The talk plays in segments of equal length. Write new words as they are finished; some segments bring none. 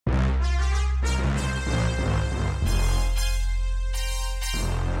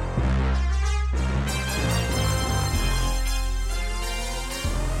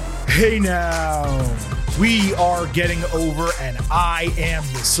Hey now, we are getting over, and I am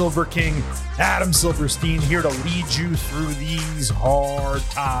the Silver King, Adam Silverstein, here to lead you through these hard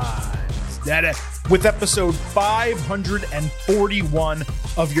times. With episode 541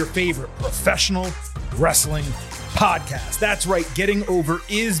 of your favorite professional wrestling podcast. That's right, Getting Over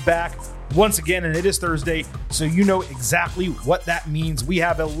is back once again, and it is Thursday, so you know exactly what that means. We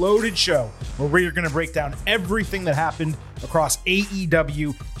have a loaded show where we're going to break down everything that happened across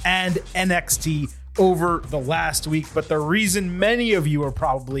AEW and NXT over the last week. But the reason many of you are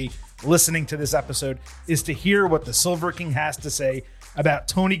probably listening to this episode is to hear what the Silver King has to say about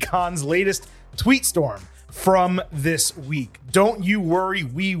Tony Khan's latest tweet storm from this week. Don't you worry,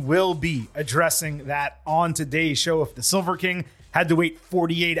 we will be addressing that on today's show. If the Silver King had to wait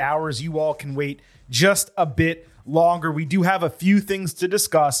 48 hours, you all can wait just a bit longer. We do have a few things to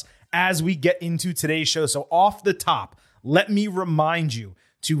discuss as we get into today's show. So off the top, let me remind you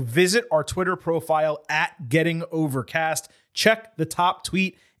to visit our Twitter profile at Getting Overcast. Check the top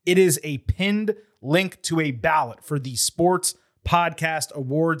tweet. It is a pinned link to a ballot for the Sports Podcast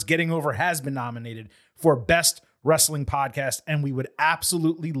Awards. Getting Over has been nominated for Best Wrestling Podcast, and we would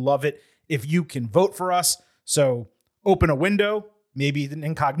absolutely love it if you can vote for us. So open a window, maybe an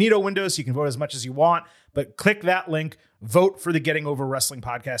incognito window, so you can vote as much as you want, but click that link, vote for the Getting Over Wrestling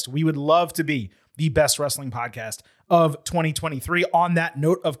Podcast. We would love to be the best wrestling podcast of 2023. On that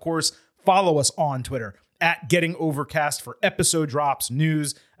note, of course, follow us on Twitter at Getting Overcast for episode drops,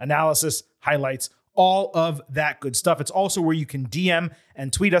 news, analysis, highlights, all of that good stuff. It's also where you can DM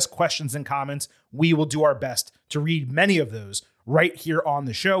and tweet us questions and comments. We will do our best to read many of those right here on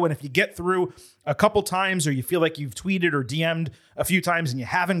the show. And if you get through a couple times, or you feel like you've tweeted or DM'd a few times and you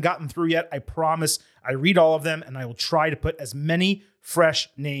haven't gotten through yet, I promise I read all of them, and I will try to put as many fresh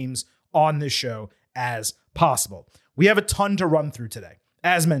names on this show as possible. We have a ton to run through today.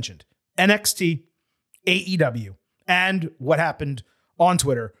 As mentioned, NXT, AEW, and what happened on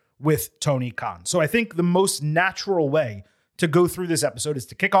Twitter with Tony Khan. So I think the most natural way to go through this episode is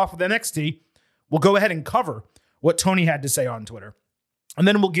to kick off with NXT. We'll go ahead and cover what Tony had to say on Twitter, and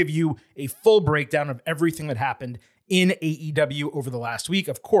then we'll give you a full breakdown of everything that happened in AEW over the last week,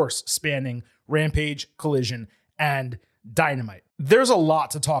 of course, spanning Rampage, Collision, and Dynamite. There's a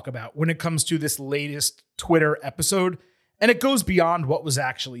lot to talk about when it comes to this latest Twitter episode, and it goes beyond what was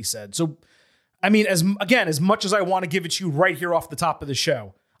actually said. So, I mean, as much as I want to give it to you right here off the top of the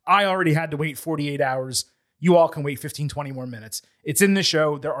show, I already had to wait 48 hours. You all can wait 15, 20 more minutes. It's in the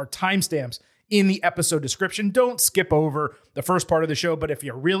show. There are timestamps in the episode description. Don't skip over the first part of the show, but if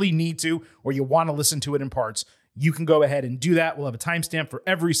you really need to, or you want to listen to it in parts, you can go ahead and do that. We'll have a timestamp for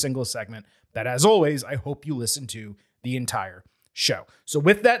every single segment that, as always, I hope you listen to the entire show. So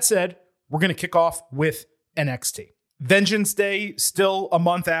with that said, we're going to kick off with NXT. Vengeance Day, still a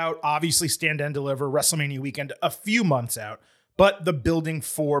month out. Obviously, Stand and Deliver, WrestleMania weekend, a few months out, but the building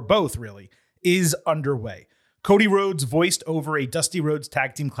for both really is underway. Cody Rhodes voiced over a Dusty Rhodes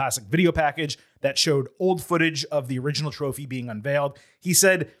Tag Team Classic video package that showed old footage of the original trophy being unveiled. He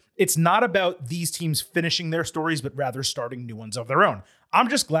said, "It's not about these teams finishing their stories, but rather starting new ones of their own. I'm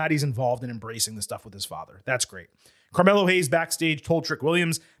just glad he's involved in embracing the stuff with his father. That's great." Carmelo Hayes backstage told Trick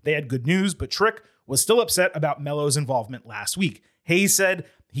Williams they had good news, but Trick was still upset about Melo's involvement last week. Hayes said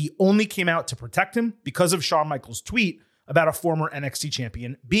he only came out to protect him because of Shawn Michaels' tweet about a former NXT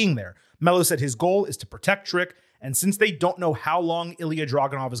champion being there. Melo said his goal is to protect Trick, and since they don't know how long Ilya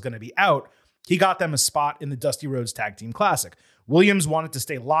Dragunov is going to be out, he got them a spot in the Dusty Rhodes Tag Team Classic. Williams wanted to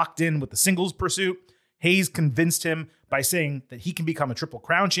stay locked in with the singles pursuit. Hayes convinced him by saying that he can become a Triple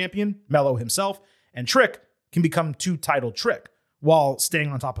Crown champion, Melo himself, and Trick can become two-title Trick while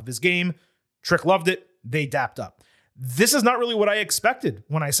staying on top of his game. Trick loved it. They dapped up. This is not really what I expected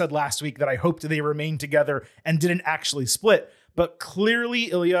when I said last week that I hoped they remained together and didn't actually split. But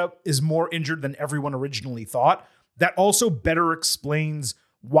clearly Ilya is more injured than everyone originally thought. That also better explains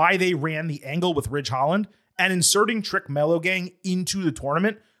why they ran the angle with Ridge Holland, and inserting Trick Melo Gang into the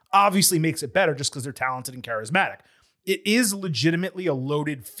tournament obviously makes it better just because they're talented and charismatic. It is legitimately a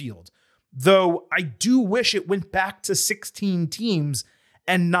loaded field, though I do wish it went back to 16 teams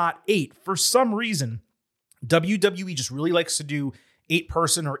and not 8. For some reason, WWE just really likes to do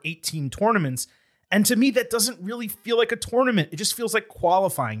 8-person or 8-team tournaments. And to me, that doesn't really feel like a tournament. It just feels like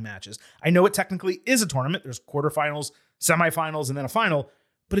qualifying matches. I know it technically is a tournament. There's quarterfinals, semifinals, and then a final,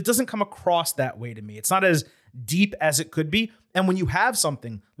 but it doesn't come across that way to me. It's not as deep as it could be. And when you have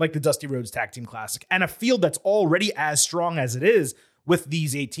something like the Dusty Rhodes Tag Team Classic and a field that's already as strong as it is with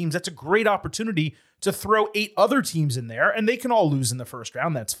these 8 teams, that's a great opportunity to throw 8 other teams in there, and they can all lose in the first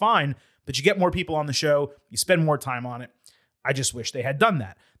round. That's fine, but you get more people on the show. You spend more time on it. I just wish they had done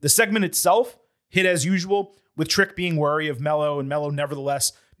that. The segment itself hit as usual, with Trick being wary of Mello and Mello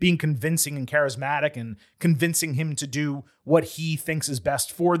nevertheless being convincing and charismatic and convincing him to do what he thinks is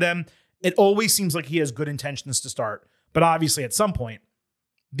best for them. It always seems like he has good intentions to start, but obviously at some point,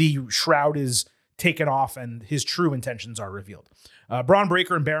 the shroud is taken off and his true intentions are revealed. Braun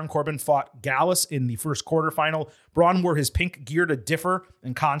Breaker and Baron Corbin fought Gallus in the first quarterfinal. Braun wore his pink gear to differ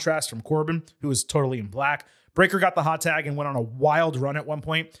in contrast from Corbin, who was totally in black. Breaker got the hot tag and went on a wild run at one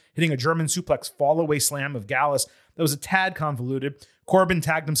point, hitting a German suplex fall-away slam of Gallus that was a tad convoluted. Corbin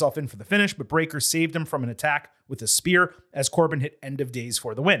tagged himself in for the finish, but Breaker saved him from an attack with a spear as Corbin hit End of Days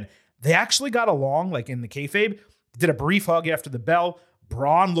for the win. They actually got along, like in the kayfabe, did a brief hug after the bell.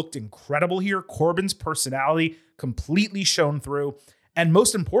 Braun looked incredible here. Corbin's personality completely shone through. And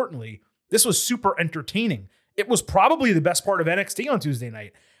most importantly, this was super entertaining. It was probably the best part of NXT on Tuesday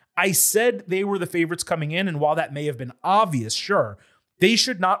night. I said they were the favorites coming in, and while that may have been obvious, sure, they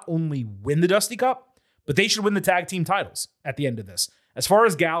should not only win the Dusty Cup, but they should win the tag team titles at the end of this. As far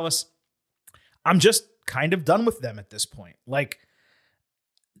as Gallus, I'm just kind of done with them at this point. Like,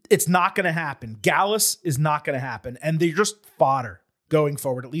 it's not going to happen. Gallus is not going to happen, and they're just fodder going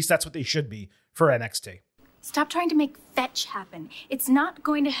forward. At least that's what they should be for NXT. Stop trying to make fetch happen. It's not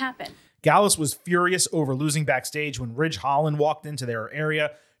going to happen. Gallus was furious over losing backstage when Ridge Holland walked into their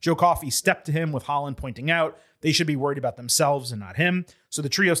area. Joe Coffey stepped to him with Holland pointing out they should be worried about themselves and not him. So the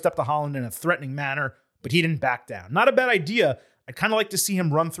trio stepped to Holland in a threatening manner, but he didn't back down. Not a bad idea. I'd kind of like to see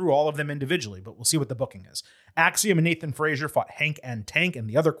him run through all of them individually, but we'll see what the booking is. Axiom and Nathan Frazier fought Hank and Tank in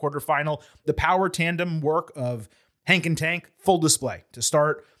the other quarterfinal. The power tandem work of Hank and Tank, full display. To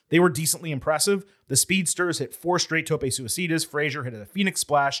start, they were decently impressive. The Speedsters hit 4 straight tope suicidas. Frazier hit a Phoenix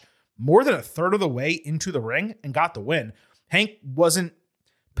Splash more than a third of the way into the ring and got the win. Hank wasn't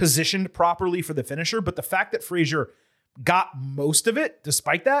positioned properly for the finisher, but the fact that Frazier got most of it,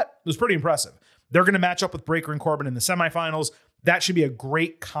 despite that, was pretty impressive. They're going to match up with Breaker and Corbin in the semifinals. That should be a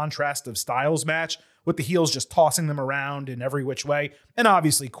great contrast of styles match, with the heels just tossing them around in every which way. And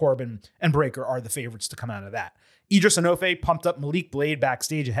obviously, Corbin and Breaker are the favorites to come out of that. Idris Enofe pumped up Malik Blade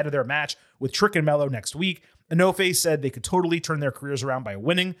backstage ahead of their match with Trick and Mello next week. Enofe said they could totally turn their careers around by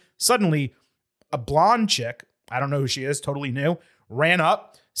winning. Suddenly, a blonde chick, I don't know who she is, totally new, ran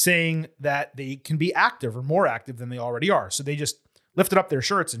up saying that they can be active or more active than they already are. So they just lifted up their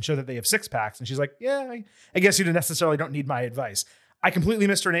shirts and showed that they have 6-packs. And she's like, yeah, I guess you necessarily don't need my advice. I completely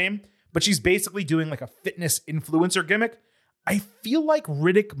missed her name, but she's basically doing like a fitness influencer gimmick. I feel like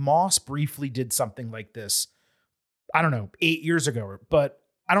Riddick Moss briefly did something like this, I don't know, 8 years ago, but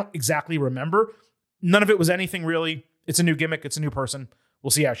I don't exactly remember. None of it was anything really. It's a new gimmick. It's a new person.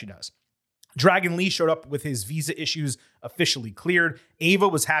 We'll see how she does. Dragon Lee showed up with his visa issues officially cleared. Ava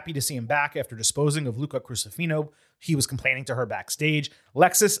was happy to see him back after disposing of Luca Crucifino. He was complaining to her backstage.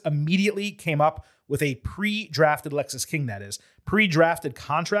 Lexus immediately came up with a pre-drafted Lexus King, that is, pre-drafted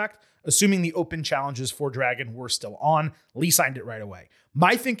contract, assuming the open challenges for Dragon were still on. Lee signed it right away.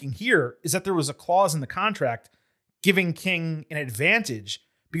 My thinking here is that there was a clause in the contract giving King an advantage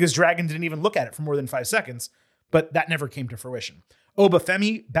because Dragon didn't even look at it for more than 5 seconds, but that never came to fruition. Oba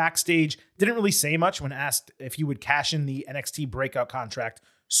Femi backstage didn't really say much when asked if he would cash in the NXT breakout contract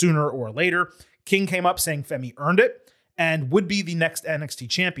sooner or later. King came up saying Femi earned it and would be the next NXT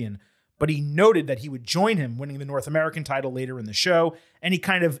champion, but he noted that he would join him winning the North American title later in the show, and he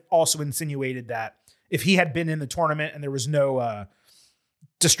kind of also insinuated that if he had been in the tournament and there was no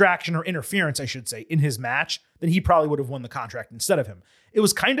distraction or interference, I should say, in his match, then he probably would have won the contract instead of him. It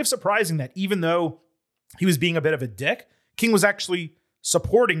was kind of surprising that even though he was being a bit of a dick, King was actually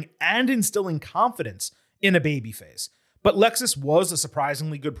supporting and instilling confidence in a babyface. But Lexus was a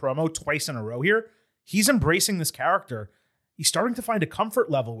surprisingly good promo twice in a row here. He's embracing this character. He's starting to find a comfort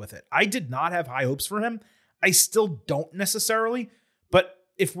level with it. I did not have high hopes for him. I still don't necessarily, but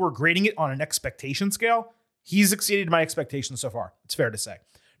if we're grading it on an expectation scale, he's exceeded my expectations so far. It's fair to say.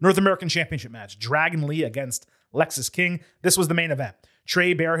 North American Championship match, Dragon Lee against Lexus King. This was the main event.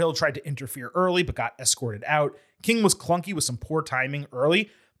 Trey Bearhill tried to interfere early, but got escorted out. King was clunky with some poor timing early,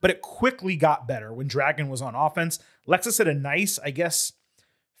 but it quickly got better when Dragon was on offense. Lexus had a nice, I guess,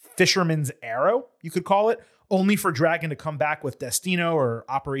 fisherman's arrow, you could call it, only for Dragon to come back with Destino or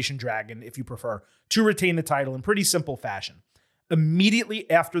Operation Dragon, if you prefer, to retain the title in pretty simple fashion. Immediately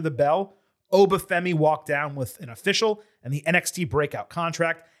after the bell, Oba Femi walked down with an official and the NXT breakout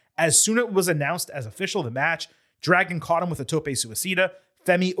contract. As soon as it was announced as official, the match, Dragon caught him with a tope suicida.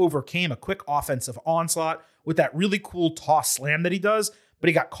 Femi overcame a quick offensive onslaught with that really cool toss slam that he does, but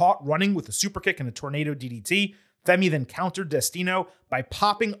he got caught running with a super kick and a tornado DDT. Femi then countered Destino by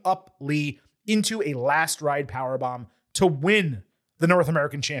popping up Lee into a last ride powerbomb to win the North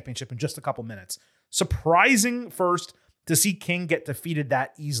American Championship in just a couple minutes. Surprising first to see King get defeated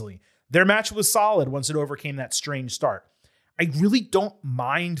that easily. Their match was solid once it overcame that strange start. I really don't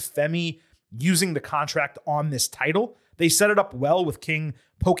mind Femi using the contract on this title. They set it up well with King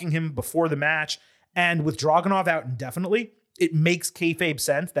poking him before the match, and with Dragunov out indefinitely, it makes kayfabe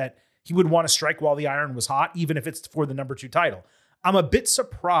sense that he would want to strike while the iron was hot, even if it's for the number 2 title. I'm a bit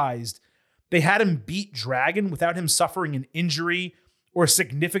surprised they had him beat Dragon without him suffering an injury or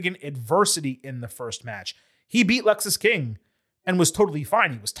significant adversity in the first match. He beat Lexus King and was totally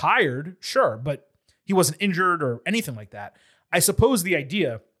fine. He was tired, sure, but he wasn't injured or anything like that. I suppose the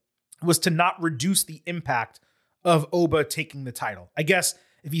idea was to not reduce the impact of Oba taking the title. I guess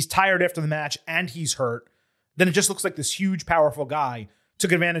if he's tired after the match and he's hurt, then it just looks like this huge, powerful guy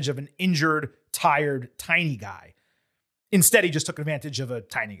took advantage of an injured, tired, tiny guy. Instead, he just took advantage of a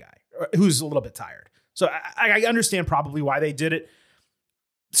tiny guy who's a little bit tired. So I understand probably why they did it.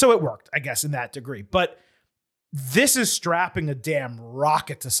 So it worked, I guess, in that degree. But this is strapping a damn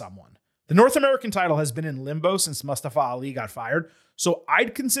rocket to someone. The North American title has been in limbo since Mustafa Ali got fired. So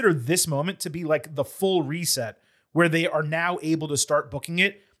I'd consider this moment to be like the full reset where they are now able to start booking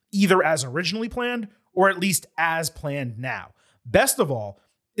it either as originally planned or at least as planned now. Best of all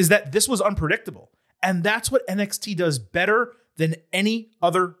is that this was unpredictable. And that's what NXT does better than any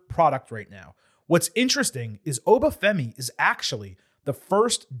other product right now. What's interesting is Oba Femi is actually the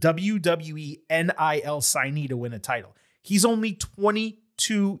first WWE NIL signee to win a title. He's only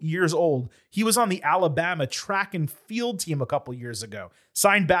 22 years old. He was on the Alabama track and field team a couple years ago,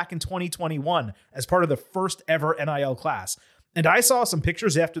 signed back in 2021 as part of the first ever NIL class. And I saw some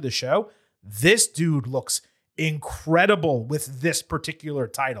pictures after the show. This dude looks incredible with this particular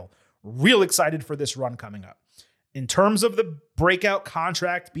title. Real excited for this run coming up. In terms of the breakout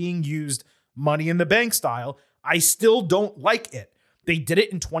contract being used Money in the Bank style, I still don't like it. They did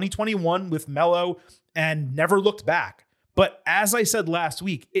it in 2021 with Mello and never looked back. But as I said last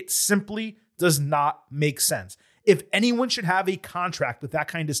week, it simply does not make sense. If anyone should have a contract with that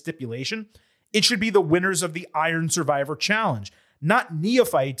kind of stipulation, it should be the winners of the Iron Survivor Challenge, not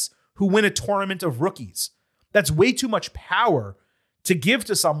neophytes who win a tournament of rookies. That's way too much power to give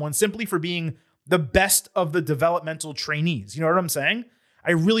to someone simply for being the best of the developmental trainees. You know what I'm saying?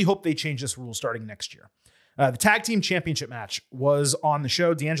 I really hope they change this rule starting next year. The tag team championship match was on the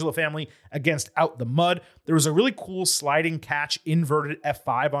show. D'Angelo family against Out the Mud. There was a really cool sliding catch inverted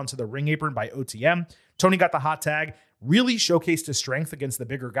F5 onto the ring apron by OTM. Tony got the hot tag, really showcased his strength against the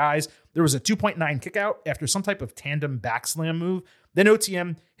bigger guys. There was a 2.9 kickout after some type of tandem back slam move. Then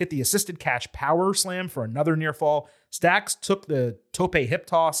OTM hit the assisted catch power slam for another near fall. Stax took the tope hip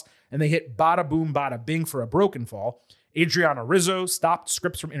toss, and they hit bada boom, bada bing for a broken fall. Adriano Rizzo stopped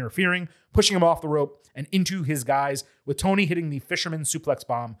Scripps from interfering, pushing him off the rope and into his guys, with Tony hitting the fisherman suplex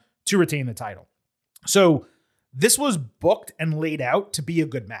bomb to retain the title. So this was booked and laid out to be a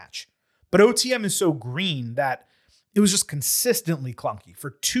good match. But OTM is so green that it was just consistently clunky. For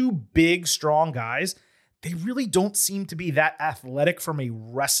two big, strong guys, they really don't seem to be that athletic from a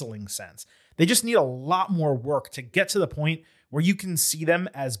wrestling sense. They just need a lot more work to get to the point where you can see them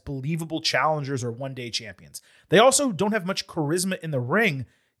as believable challengers or one-day champions. They also don't have much charisma in the ring,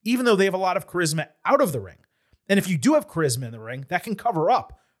 even though they have a lot of charisma out of the ring. And if you do have charisma in the ring, that can cover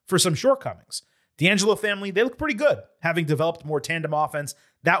up for some shortcomings. D'Angelo family, they look pretty good, having developed more tandem offense.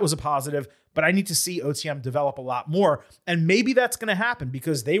 That was a positive, but I need to see OTM develop a lot more. And maybe that's going to happen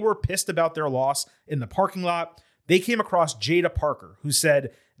because they were pissed about their loss in the parking lot. They came across Jada Parker, who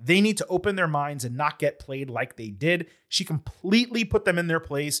said they need to open their minds and not get played like they did. She completely put them in their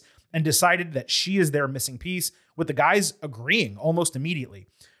place and decided that she is their missing piece, with the guys agreeing almost immediately.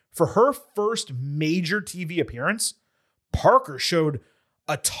 For her first major TV appearance, Parker showed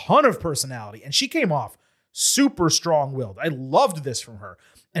a ton of personality, and she came off super strong-willed. I loved this from her.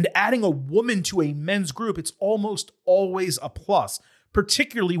 And adding a woman to a men's group, it's almost always a plus,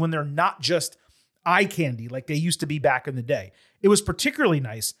 particularly when they're not just eye candy like they used to be back in the day. It was particularly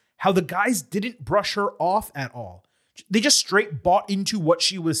nice how the guys didn't brush her off at all. They just straight bought into what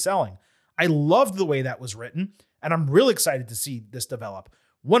she was selling. I loved the way that was written, and I'm real excited to see this develop.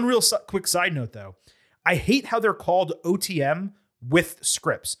 One real quick side note, though. I hate how they're called OTM with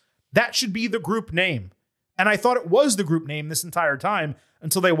Scripps. That should be the group name. And I thought it was the group name this entire time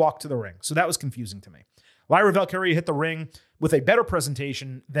until they walked to the ring. So that was confusing to me. Lyra Valkyria hit the ring with a better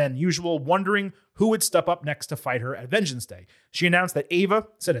presentation than usual, wondering who would step up next to fight her at Vengeance Day. She announced that Ava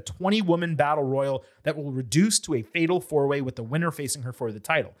set a 20-woman battle royal that will reduce to a fatal four-way with the winner facing her for the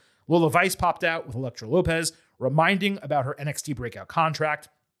title. Lola Vice popped out with Elektra Lopez, reminding about her NXT breakout contract.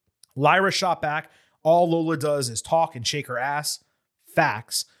 Lyra shot back, All Lola does is talk and shake her ass.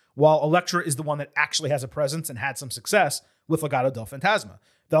 Facts. While Elektra is the one that actually has a presence and had some success with Legado del Fantasma.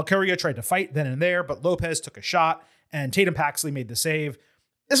 Valkyria tried to fight then and there, but Lopez took a shot and Tatum Paxley made the save.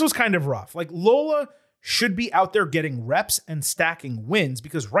 This was kind of rough. Like, Lola should be out there getting reps and stacking wins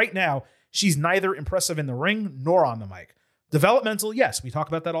because right now she's neither impressive in the ring nor on the mic. Developmental, yes, we talk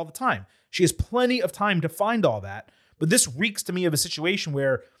about that all the time. She has plenty of time to find all that, but this reeks to me of a situation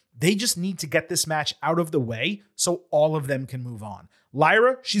where they just need to get this match out of the way so all of them can move on.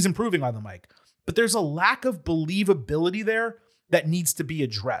 Lyra, she's improving on the mic, but there's a lack of believability there that needs to be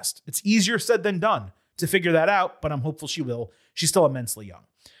addressed. It's easier said than done to figure that out, but I'm hopeful she will. She's still immensely young.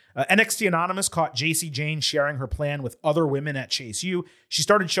 NXT Anonymous caught JC Jane sharing her plan with other women at Chase U. She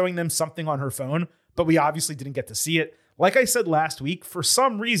started showing them something on her phone, but we obviously didn't get to see it. Like I said last week, for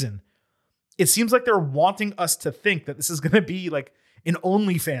some reason, it seems like they're wanting us to think that this is going to be like an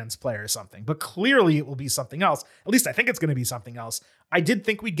OnlyFans play or something, but clearly it will be something else. At least I think it's going to be something else. I did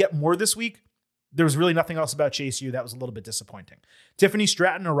think we'd get more this week. There was really nothing else about Chase U. That was a little bit disappointing. Tiffany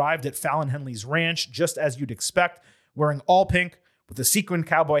Stratton arrived at Fallon Henley's ranch, just as you'd expect, wearing all pink with a sequined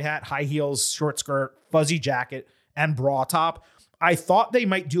cowboy hat, high heels, short skirt, fuzzy jacket, and bra top. I thought they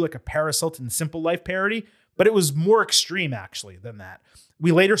might do like a Paris Hilton Simple Life parody, but it was more extreme actually than that.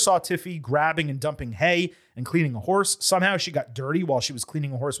 We later saw Tiffy grabbing and dumping hay and cleaning a horse. Somehow she got dirty while she was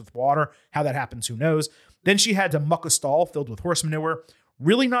cleaning a horse with water. How that happens, who knows? Then she had to muck a stall filled with horse manure.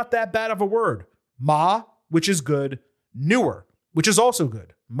 Really not that bad of a word. Ma, which is good. Newer, which is also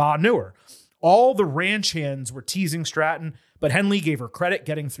good. Ma newer. All the ranch hands were teasing Stratton, but Henley gave her credit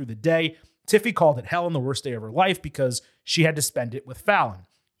getting through the day. Tiffy called it hell and the worst day of her life because she had to spend it with Fallon.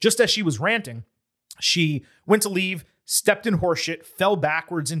 Just as she was ranting, she went to leave, stepped in horseshit, fell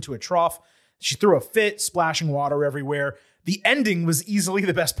backwards into a trough. She threw a fit, splashing water everywhere. The ending was easily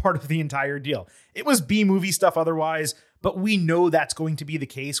the best part of the entire deal. It was B-movie stuff otherwise, but we know that's going to be the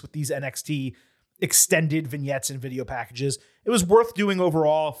case with these NXT extended vignettes and video packages. It was worth doing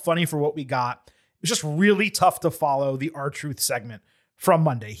overall, funny for what we got. It was just really tough to follow the R-Truth segment from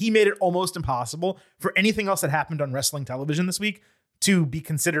Monday. He made it almost impossible for anything else that happened on wrestling television this week to be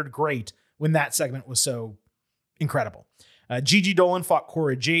considered great when that segment was so incredible. Gigi Dolan fought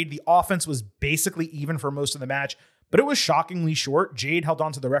Cora Jade. The offense was basically even for most of the match, but it was shockingly short. Jade held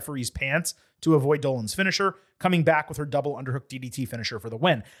onto the referee's pants to avoid Dolan's finisher, coming back with her double underhook DDT finisher for the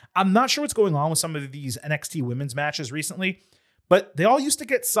win. I'm not sure what's going on with some of these NXT women's matches recently, but they all used to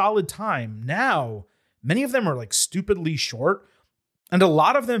get solid time. Now, many of them are like stupidly short, and a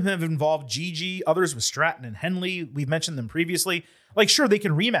lot of them have involved Gigi, others with Stratton and Henley. We've mentioned them previously. Like, sure, they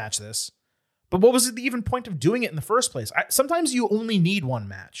can rematch this, but what was the even point of doing it in the first place? Sometimes you only need one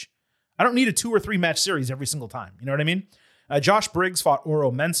match. I don't need a 2 or 3 match series every single time. You know what I mean? Josh Briggs fought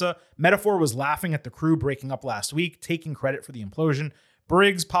Oro Mensah. Metaphor was laughing at the crew breaking up last week, taking credit for the implosion.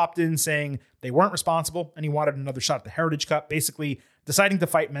 Briggs popped in saying they weren't responsible and he wanted another shot at the Heritage Cup, basically deciding to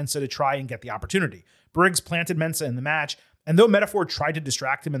fight Mensah to try and get the opportunity. Briggs planted Mensah in the match, and though Metaphor tried to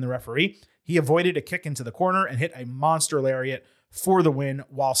distract him and the referee, he avoided a kick into the corner and hit a monster lariat for the win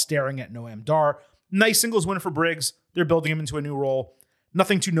while staring at Noam Dar. Nice singles win for Briggs. They're building him into a new role.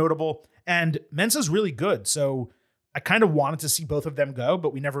 Nothing too notable. And Mensah's really good, so I kind of wanted to see both of them go,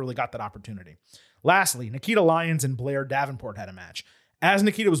 but we never really got that opportunity. Lastly, Nikita Lyons and Blair Davenport had a match. As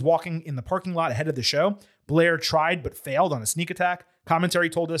Nikita was walking in the parking lot ahead of the show, Blair tried but failed on a sneak attack. Commentary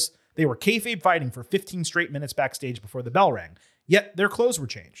told us they were kayfabe fighting for 15 straight minutes backstage before the bell rang. Yet their clothes were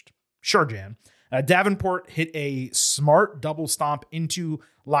changed. Sure, Jan. Davenport hit a smart double stomp into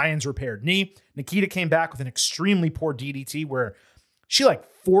Lyons' repaired knee. Nikita came back with an extremely poor DDT where she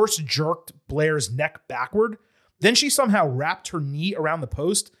force jerked Blair's neck backward. Then she somehow wrapped her knee around the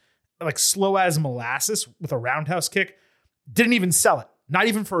post, slow as molasses with a roundhouse kick. Didn't even sell it, not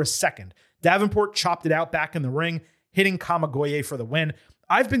even for a second. Davenport chopped it out back in the ring, hitting Kamagoye for the win.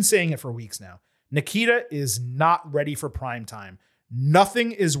 I've been saying it for weeks now. Nikita is not ready for prime time.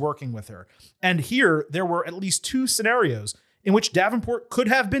 Nothing is working with her. And here, there were at least 2 scenarios in which Davenport could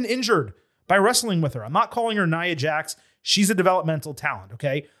have been injured by wrestling with her. I'm not calling her Nia Jax. She's a developmental talent,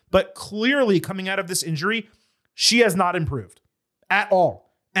 okay? But clearly, coming out of this injury, she has not improved at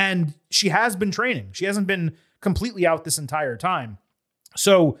all. And she has been training. She hasn't been completely out this entire time.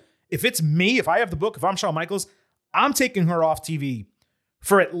 So if it's me, if I have the book, if I'm Shawn Michaels, I'm taking her off TV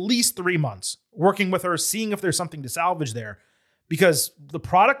for at least 3 months, working with her, seeing if there's something to salvage there. Because the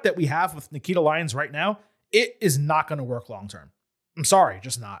product that we have with Nikita Lyons right now, it is not going to work long-term. I'm sorry,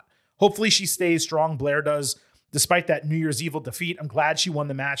 just not. Hopefully she stays strong. Blair does, despite that New Year's Evil defeat. I'm glad she won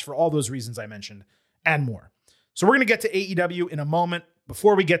the match for all those reasons I mentioned and more. So we're going to get to AEW in a moment.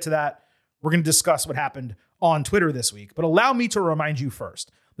 Before we get to that, we're going to discuss what happened on Twitter this week. But allow me to remind you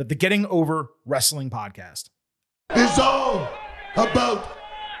first that the Getting Over Wrestling podcast is all about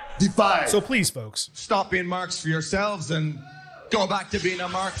Defy. So please, folks, stop being marks for yourselves and go back to being a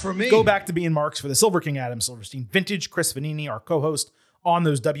mark for me. Go back to being marks for the Silver King Adam Silverstein, vintage Chris Vanini, our co-host on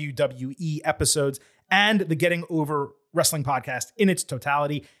those WWE episodes, and the Getting Over Wrestling podcast in its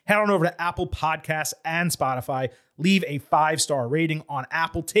totality. Head on over to Apple Podcasts and Spotify. Leave a 5-star rating on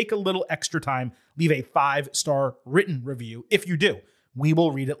Apple. Take a little extra time. Leave a 5-star written review. If you do, we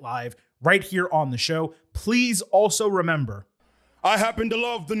will read it live right here on the show. Please also remember, I happen to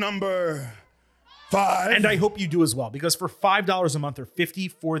love the number 5. And I hope you do as well, because for $5 a month or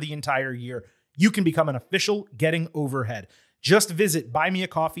 $50 for the entire year, you can become an official Getting Overhead. Just visit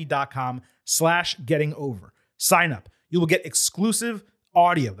buymeacoffee.com/gettingover. Sign up. You will get exclusive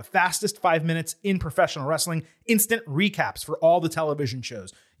audio, the fastest 5 minutes in professional wrestling, instant recaps for all the television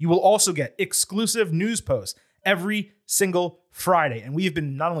shows. You will also get exclusive news posts every single Friday. And we have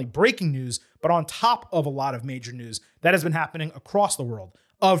been not only breaking news, but on top of a lot of major news that has been happening across the world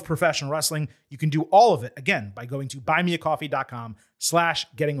of professional wrestling. You can do all of it, again, by going to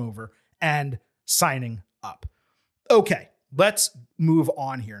buymeacoffee.com/gettingover and signing up. Okay, let's move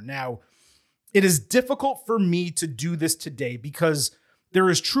on here. Now, it is difficult for me to do this today because there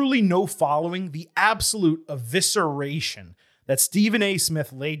is truly no following the absolute evisceration that Stephen A.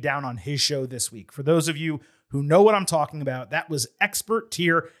 Smith laid down on his show this week. For those of you who know what I'm talking about, that was expert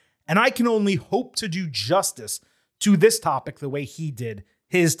tier, and I can only hope to do justice to this topic the way he did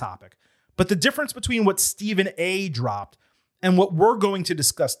his topic. But the difference between what Stephen A. dropped and what we're going to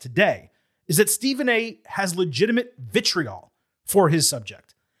discuss today is that Stephen A. has legitimate vitriol for his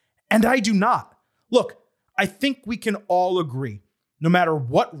subject, and I do not. Look, I think we can all agree, no matter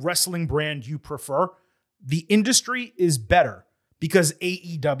what wrestling brand you prefer, the industry is better because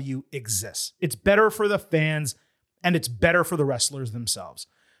AEW exists. It's better for the fans, and it's better for the wrestlers themselves.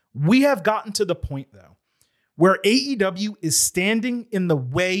 We have gotten to the point, though, where AEW is standing in the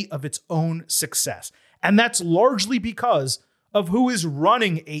way of its own success. And that's largely because of who is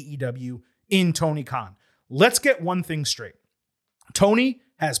running AEW in Tony Khan. Let's get one thing straight. Tony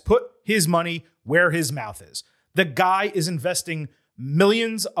has put his money where his mouth is. The guy is investing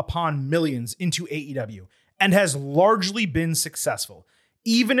millions upon millions into AEW and has largely been successful.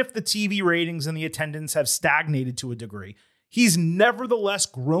 Even if the TV ratings and the attendance have stagnated to a degree, he's nevertheless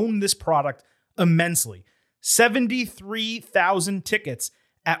grown this product immensely. 73,000 tickets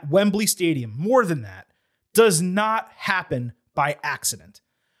at Wembley Stadium, more than that, does not happen by accident.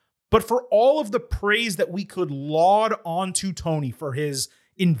 But for all of the praise that we could laud onto Tony for his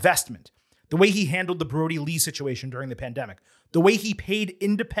investment, the way he handled the Brody Lee situation during the pandemic, the way he paid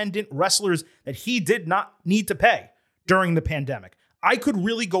independent wrestlers that he did not need to pay during the pandemic, I could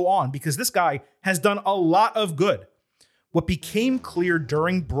really go on because this guy has done a lot of good. What became clear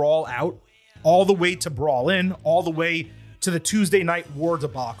during Brawl Out, all the way to Brawl In, all the way to the Tuesday Night War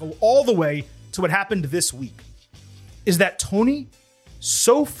debacle, all the way to what happened this week, is that Tony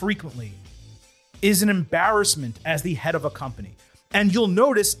so frequently is an embarrassment as the head of a company. And you'll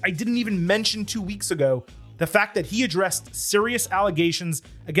notice I didn't even mention 2 weeks ago the fact that he addressed serious allegations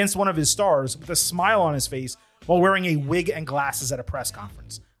against one of his stars with a smile on his face while wearing a wig and glasses at a press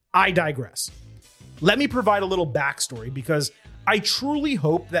conference. I digress. Let me provide a little backstory because I truly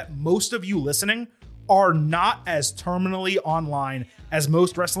hope that most of you listening are not as terminally online as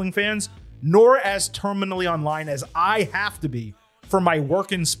most wrestling fans, nor as terminally online as I have to be for my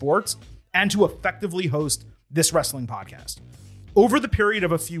work in sports and to effectively host this wrestling podcast. Over the period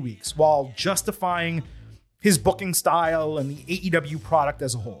of a few weeks, while justifying his booking style and the AEW product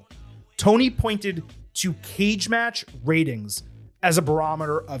as a whole, Tony pointed to cage match ratings as a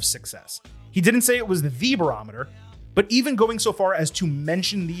barometer of success. He didn't say it was the barometer, but even going so far as to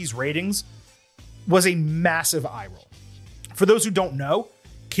mention these ratings was a massive eye roll. For those who don't know,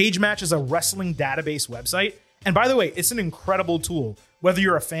 Cage Match is a wrestling database website. And by the way, it's an incredible tool, whether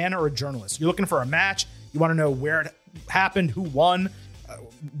you're a fan or a journalist. You're looking for a match, you want to know where it happened, who won,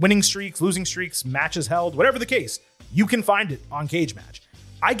 winning streaks, losing streaks, matches held, whatever the case, you can find it on Cage Match.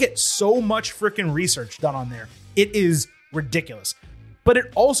 I get so much freaking research done on there. It is ridiculous. But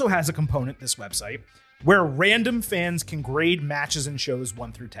it also has a component, this website, where random fans can grade matches and shows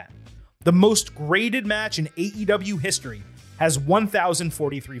 1 through 10. The most graded match in AEW history has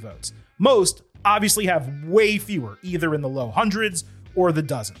 1,043 votes. Most obviously have way fewer, either in the low hundreds or the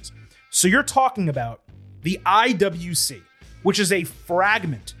dozens. So you're talking about the IWC, which is a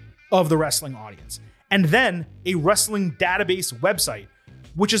fragment of the wrestling audience, and then a wrestling database website,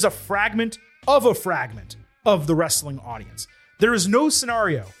 which is a fragment of the wrestling audience. There is no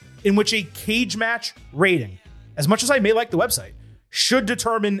scenario in which a cage match rating, as much as I may like the website, should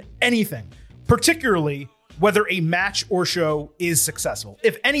determine anything, particularly whether a match or show is successful.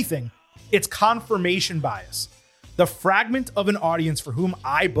 If anything, it's confirmation bias. The fragment of an audience for whom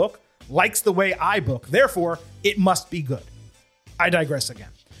I book likes the way I book, therefore, it must be good. I digress again.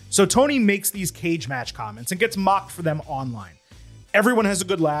 So Tony makes these cage match comments and gets mocked for them online. Everyone has a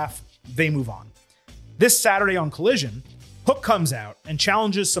good laugh, they move on. This Saturday on Collision, Hook comes out and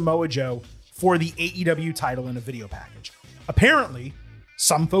challenges Samoa Joe for the AEW title in a video package. Apparently,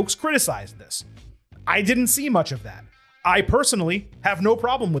 some folks criticized this. I didn't see much of that. I personally have no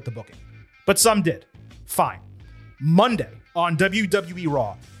problem with the booking, but some did. Fine. Monday on WWE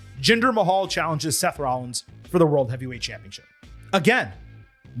Raw, Jinder Mahal challenges Seth Rollins for the World Heavyweight Championship. Again,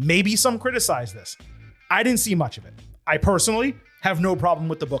 maybe some criticize this. I didn't see much of it. I personally have no problem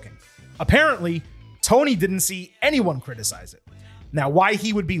with the booking. Apparently, Tony didn't see anyone criticize it. Now, why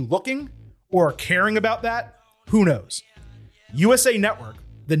he would be looking or caring about that, who knows? USA Network,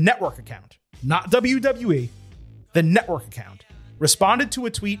 the network account, not WWE, the network account, responded to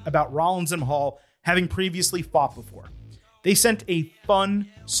a tweet about Rollins and Mahal having previously fought before. They sent a fun,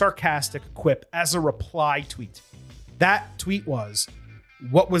 sarcastic quip as a reply tweet. That tweet was,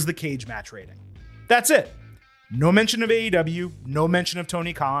 "What was the cage match rating?" That's it. No mention of AEW, no mention of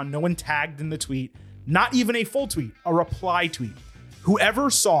Tony Khan, no one tagged in the tweet, not even a full tweet, a reply tweet. Whoever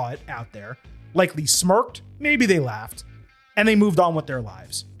saw it out there likely smirked, maybe they laughed, and they moved on with their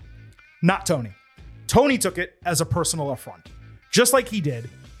lives. Not Tony. Tony took it as a personal affront, just like he did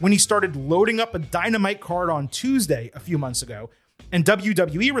when he started loading up a Dynamite card on Tuesday a few months ago, and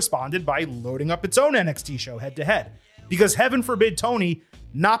WWE responded by loading up its own NXT show head-to-head, because heaven forbid Tony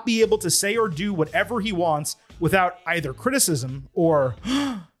not be able to say or do whatever he wants without either criticism or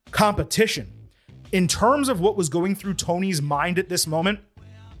competition. In terms of what was going through Tony's mind at this moment,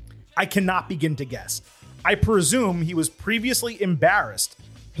 I cannot begin to guess. I presume he was previously embarrassed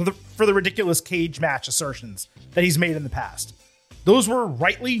for the ridiculous cage match assertions that he's made in the past. Those were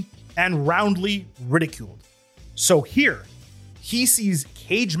rightly and roundly ridiculed. So here, he sees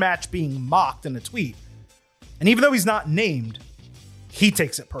cage match being mocked in a tweet, and even though he's not named, he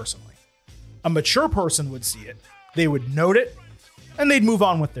takes it personally. A mature person would see it, they would note it, and they'd move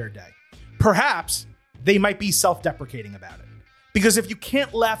on with their day. Perhaps they might be self-deprecating about it. Because if you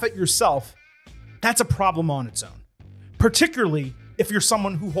can't laugh at yourself, that's a problem on its own. Particularly if you're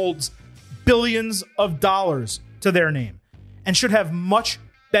someone who holds billions of dollars to their name and should have much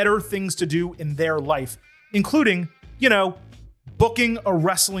better things to do in their life, including, booking a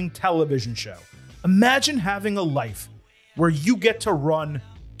wrestling television show. Imagine having a life where you get to run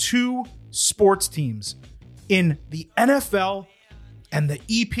 2 sports teams in the NFL and the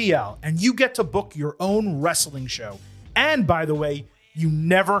EPL, and you get to book your own wrestling show. And by the way, you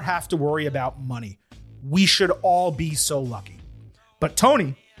never have to worry about money. We should all be so lucky. But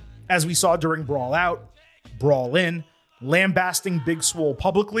Tony, as we saw during Brawl Out, Brawl In, lambasting Big Swole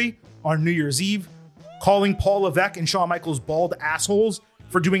publicly on New Year's Eve, calling Paul Levesque and Shawn Michaels bald assholes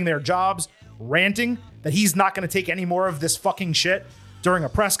for doing their jobs, ranting that he's not going to take any more of this fucking shit during a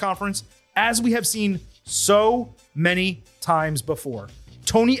press conference, as we have seen so many times before.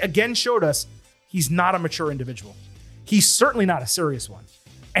 Tony again showed us he's not a mature individual. He's certainly not a serious one.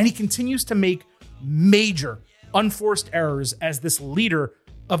 And he continues to make major unforced errors as this leader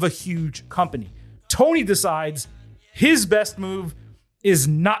of a huge company. Tony decides his best move is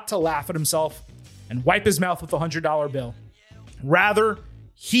not to laugh at himself and wipe his mouth with a $100 bill. Rather,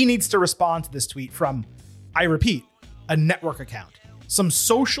 he needs to respond to this tweet from, I repeat, a network account. Some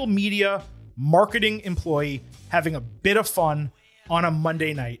social media marketing employee having a bit of fun on a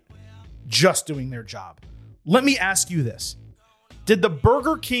Monday night, just doing their job. Let me ask you this. Did the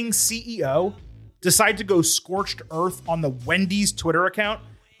Burger King CEO decide to go scorched earth on the Wendy's Twitter account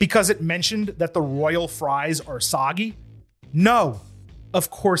because it mentioned that the royal fries are soggy? No, of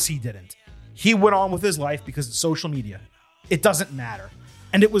course he didn't. He went on with his life because it's social media. It doesn't matter.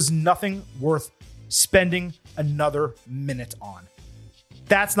 And it was nothing worth spending another minute on.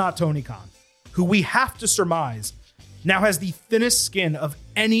 That's not Tony Khan, who we have to surmise now has the thinnest skin of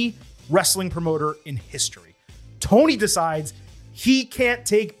any wrestling promoter in history. Tony decides he can't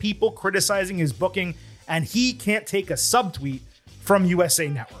take people criticizing his booking, and he can't take a subtweet from USA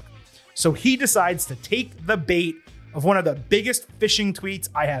Network. So he decides to take the bait of one of the biggest fishing tweets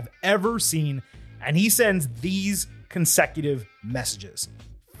I have ever seen, and he sends these consecutive messages.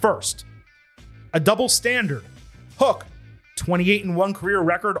 First, a double standard. Hook, 28-1 career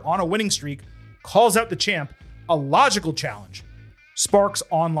record on a winning streak, calls out the champ, a logical challenge. Sparks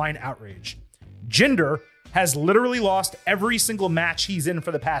online outrage. Jinder has literally lost every single match he's in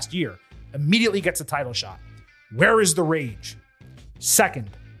for the past year, immediately gets a title shot. Where is the rage? Second,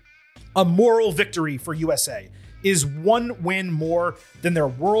 a moral victory for USA is one win more than their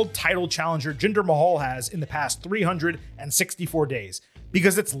world title challenger Jinder Mahal has in the past 364 days,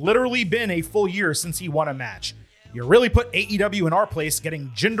 because it's literally been a full year since he won a match. You really put AEW in our place getting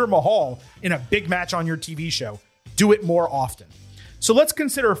Jinder Mahal in a big match on your TV show. Do it more often. So let's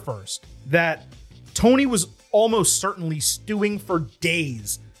consider first that Tony was almost certainly stewing for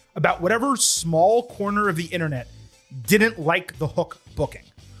days about whatever small corner of the internet didn't like the Hook booking.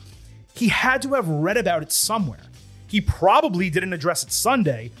 He had to have read about it somewhere. He probably didn't address it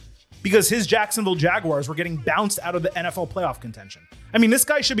Sunday because his Jacksonville Jaguars were getting bounced out of the NFL playoff contention. I mean, this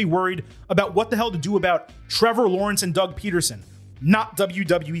guy should be worried about what the hell to do about Trevor Lawrence and Doug Peterson, not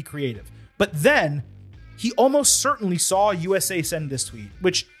WWE creative. But then he almost certainly saw USA send this tweet,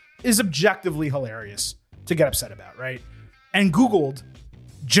 which is objectively hilarious to get upset about, right? And Googled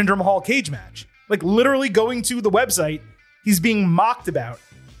Jinder Mahal cage match. Like literally going to the website he's being mocked about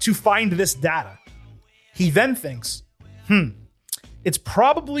to find this data. He then thinks, it's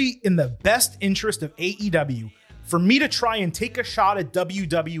probably in the best interest of AEW for me to try and take a shot at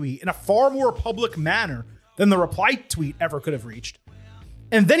WWE in a far more public manner than the reply tweet ever could have reached.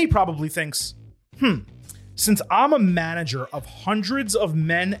 And then he probably thinks, since I'm a manager of hundreds of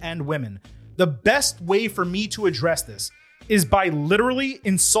men and women, the best way for me to address this is by literally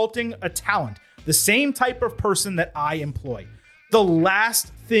insulting a talent, the same type of person that I employ. The last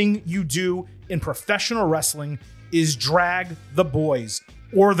thing you do in professional wrestling is drag the boys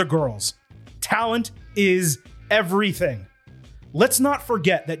or the girls. Talent is everything. Let's not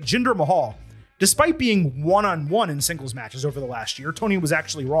forget that Jinder Mahal, despite being one-on-one in singles matches over the last year, Tony was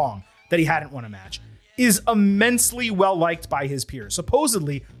actually wrong that he hadn't won a match, is immensely well-liked by his peers.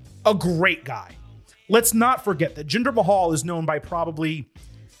 Supposedly a great guy. Let's not forget that Jinder Mahal is known by probably,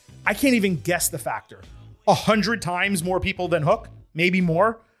 I can't even guess the factor, 100 times more people than Hook, maybe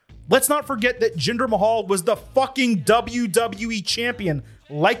more. Let's not forget that Jinder Mahal was the fucking WWE champion,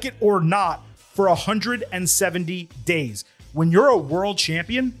 like it or not, for 170 days. When you're a world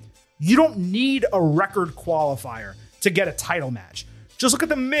champion, you don't need a record qualifier to get a title match. Just look at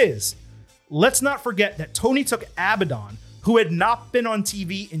The Miz. Let's not forget that Tony took Abaddon, who had not been on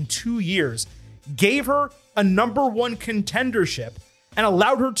TV in 2 years, gave her a number one contendership, and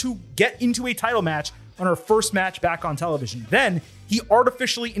allowed her to get into a title match on her first match back on television. Then he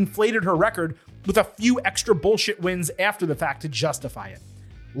artificially inflated her record with a few extra bullshit wins after the fact to justify it.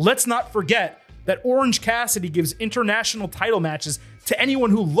 Let's not forget that Orange Cassidy gives international title matches to anyone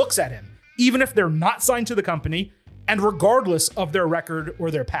who looks at him, even if they're not signed to the company and regardless of their record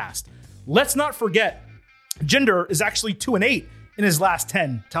or their past. Let's not forget Jinder is actually 2-8 in his last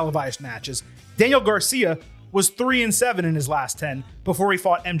 10 televised matches. Daniel Garcia was 3-7 in his last 10 before he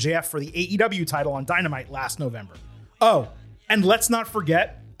fought MJF for the AEW title on Dynamite last November. Oh, and let's not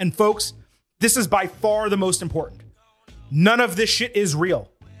forget, and folks, this is by far the most important. None of this shit is real.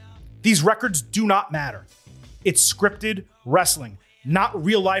 These records do not matter. It's scripted wrestling, not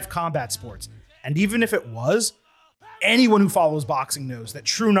real life combat sports. And even if it was, anyone who follows boxing knows that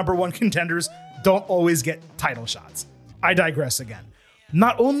true number one contenders don't always get title shots. I digress again.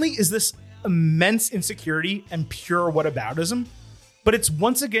 Not only is this immense insecurity and pure whataboutism, but it's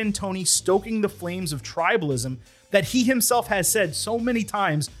once again Tony stoking the flames of tribalism that he himself has said so many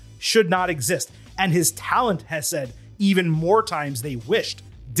times should not exist, and his talent has said even more times they wished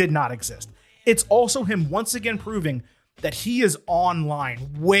did not exist. It's also him once again proving that he is online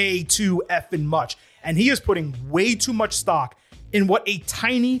way too effing much, and he is putting way too much stock in what a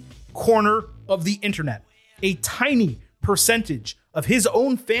tiny corner of the internet, a tiny percentage of his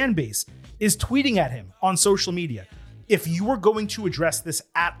own fan base is tweeting at him on social media. If you were going to address this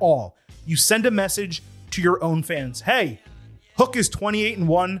at all, you send a message to your own fans. Hey, Hook is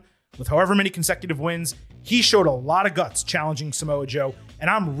 28-1 with however many consecutive wins. He showed a lot of guts challenging Samoa Joe, and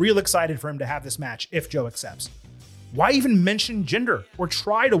I'm real excited for him to have this match if Joe accepts. Why even mention Jinder or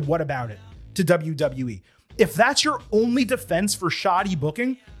try to what about it to WWE? If that's your only defense for shoddy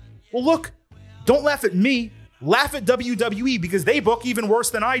booking, well, look, don't laugh at me. Laugh at WWE because they book even worse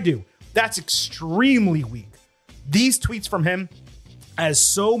than I do. That's extremely weak. These tweets from him, as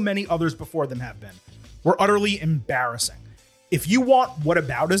so many others before them have been, were utterly embarrassing. If you want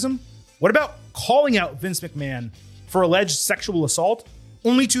whataboutism, what about calling out Vince McMahon for alleged sexual assault,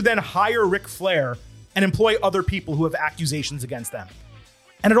 only to then hire Ric Flair and employ other people who have accusations against them?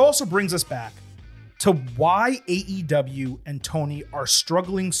 And it also brings us back to why AEW and Tony are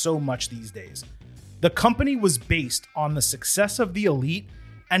struggling so much these days. The company was based on the success of the Elite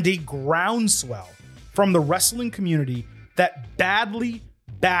and a groundswell from the wrestling community that badly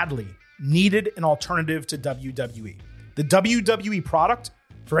needed an alternative to WWE. The WWE product,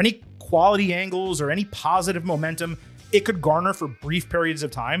 for any quality angles or any positive momentum it could garner for brief periods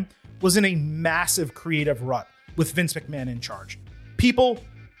of time, was in a massive creative rut with Vince McMahon in charge. People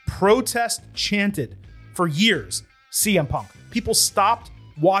chanted for years CM Punk. People stopped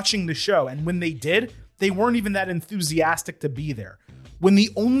watching the show, and when they did, they weren't even that enthusiastic to be there. When the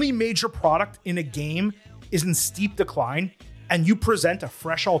only major product in a game is in steep decline, and you present a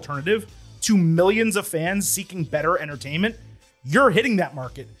fresh alternative to millions of fans seeking better entertainment, you're hitting that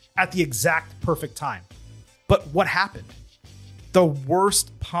market at the exact perfect time. But what happened? The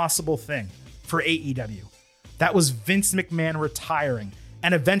worst possible thing for AEW. That was Vince McMahon retiring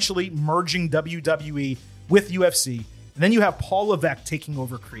and eventually merging WWE with UFC. And then you have Paul Levesque taking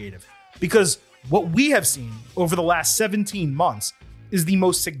over creative. Because what we have seen over the last 17 months is the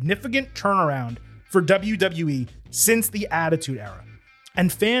most significant turnaround for WWE since the Attitude Era.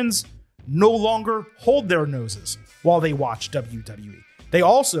 And fans no longer hold their noses while they watch WWE. They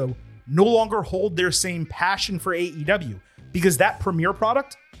also no longer hold their same passion for AEW because that premier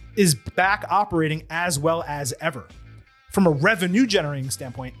product is back operating as well as ever. From a revenue generating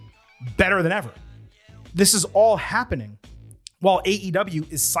standpoint, better than ever. This is all happening while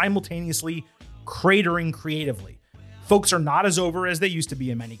AEW is simultaneously cratering creatively. Folks are not as over as they used to be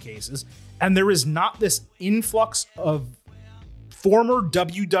in many cases, and there is not this influx of former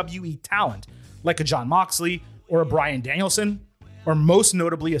WWE talent like a Jon Moxley or a Bryan Danielson, or most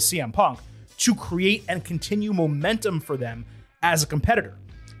notably a CM Punk, to create and continue momentum for them as a competitor.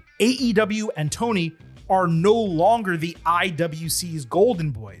 AEW and Tony are no longer the IWC's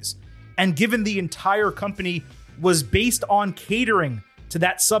golden boys, and given the entire company was based on catering to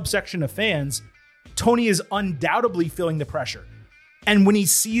that subsection of fans, Tony is undoubtedly feeling the pressure. And when he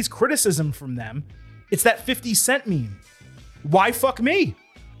sees criticism from them, it's that 50 Cent meme. Why fuck me?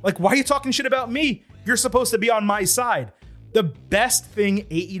 Like, why are you talking shit about me? You're supposed to be on my side. The best thing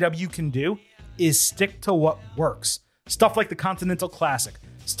AEW can do is stick to what works. Stuff like the Continental Classic.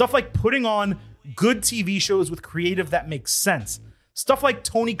 Stuff like putting on good TV shows with creative that makes sense. Stuff like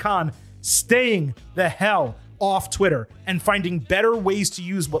Tony Khan staying the hell off Twitter and finding better ways to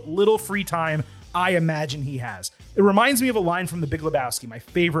use what little free time I imagine he has. It reminds me of a line from The Big Lebowski, my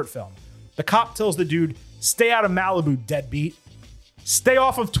favorite film. The cop tells the dude, "Stay out of Malibu, deadbeat. Stay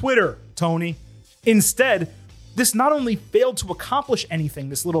off of Twitter, Tony." Instead, this not only failed to accomplish anything,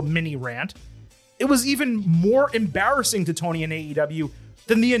 this little mini rant, it was even more embarrassing to Tony and AEW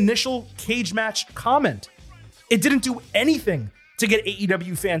than the initial cage match comment. It didn't do anything to get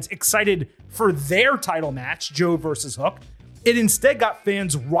AEW fans excited for their title match, Joe versus Hook. It instead got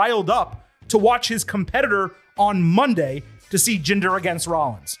fans riled up to watch his competitor on Monday to see Jinder against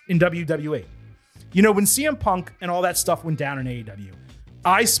Rollins in WWE. You know, when CM Punk and all that stuff went down in AEW,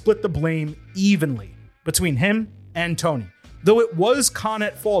 I split the blame evenly between him and Tony, though it was Khan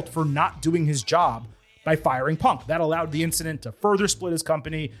at fault for not doing his job by firing Punk. That allowed the incident to further split his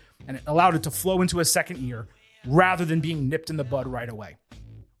company, and it allowed it to flow into a second year rather than being nipped in the bud right away.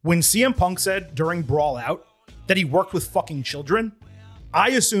 When CM Punk said during Brawl Out that he worked with fucking children,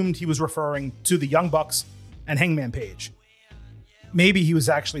 I assumed he was referring to the Young Bucks and Hangman Page. Maybe he was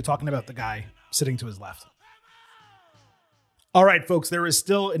actually talking about the guy sitting to his left. All right, folks, there is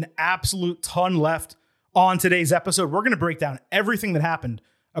still an absolute ton left on today's episode. We're going to break down everything that happened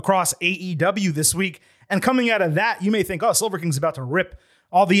across AEW this week. And coming out of that, you may think, oh, Silver King's about to rip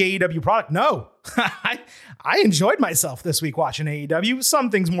all the AEW product. No, I enjoyed myself this week watching AEW. Some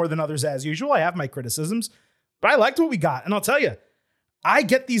things more than others as usual. I have my criticisms, but I liked what we got. And I'll tell you, I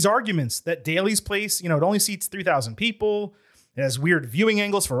get these arguments that Daly's Place, it only seats 3,000 people. It has weird viewing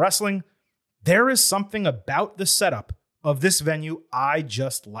angles for wrestling. There is something about the setup of this venue I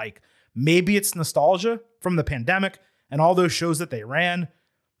just like. Maybe it's nostalgia from the pandemic and all those shows that they ran.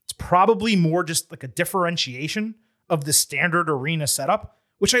 It's probably more just like a differentiation of the standard arena setup,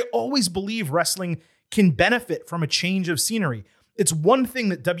 which I always believe wrestling can benefit from a change of scenery. It's one thing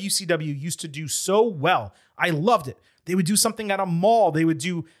that WCW used to do so well. I loved it. They would do something at a mall. They would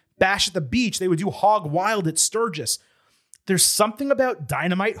do Bash at the Beach. They would do Hog Wild at Sturgis. There's something about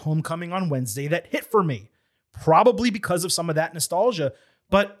Dynamite Homecoming on Wednesday that hit for me, probably because of some of that nostalgia.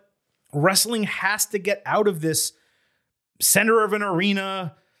 But wrestling has to get out of this center of an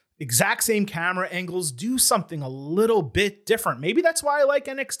arena, exact same camera angles, do something a little bit different. Maybe that's why I like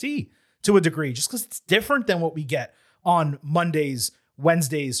NXT to a degree, just because it's different than what we get on Mondays,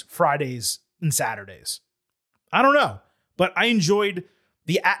 Wednesdays, Fridays, and Saturdays. I don't know, but I enjoyed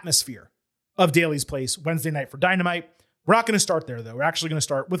the atmosphere of Daly's Place Wednesday night for Dynamite. We're not going to start there, though. We're actually going to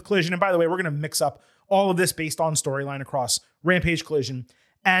start with Collision. And by the way, we're going to mix up all of this based on storyline across Rampage, Collision,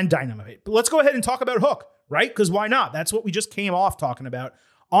 and Dynamite. But let's go ahead and talk about Hook, right? Because why not? That's what we just came off talking about.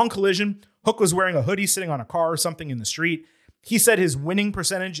 On Collision, Hook was wearing a hoodie sitting on a car or something in the street. He said his winning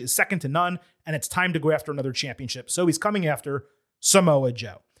percentage is second to none, and it's time to go after another championship. So he's coming after Samoa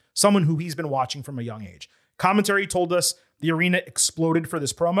Joe, someone who he's been watching from a young age. Commentary told us the arena exploded for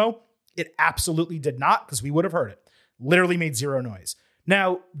this promo. It absolutely did not, because we would have heard it. Literally made zero noise.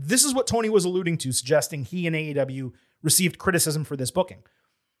 Now, this is what Tony was alluding to, suggesting he and AEW received criticism for this booking.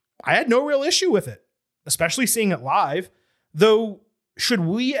 I had no real issue with it, especially seeing it live, though should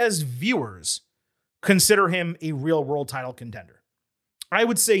we as viewers consider him a real world title contender? I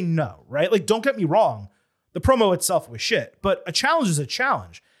would say no, right? Like, don't get me wrong. The promo itself was shit, but a challenge is a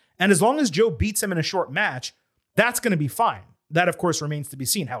challenge. And as long as Joe beats him in a short match, that's going to be fine. That, of course, remains to be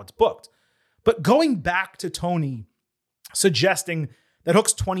seen how it's booked. But going back to Tony suggesting that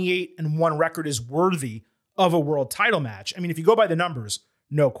Hook's 28-1 record is worthy of a world title match. I mean, if you go by the numbers,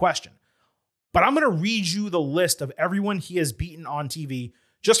 no question. But I'm going to read you the list of everyone he has beaten on TV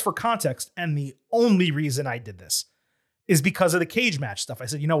just for context. And the only reason I did this is because of the cage match stuff. I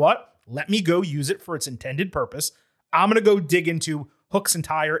said, you know what? Let me go use it for its intended purpose. I'm going to go dig into Hook's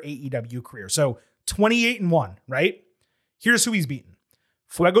entire AEW career. So 28-1, right? Here's who he's beaten.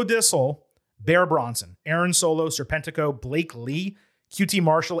 Fuego del Sol, Bear Bronson, Aaron Solo, Serpentico, Blake Lee, QT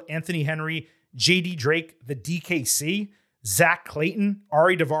Marshall, Anthony Henry, JD Drake, the DKC, Zach Clayton,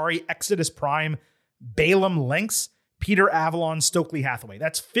 Ari Daivari, Exodus Prime, Balaam Lynx, Peter Avalon, Stokely Hathaway.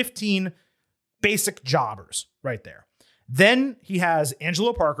 That's 15 basic jobbers right there. Then he has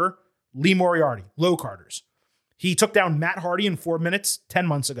Angelo Parker, Lee Moriarty, low carders. He took down Matt Hardy in 4 minutes 10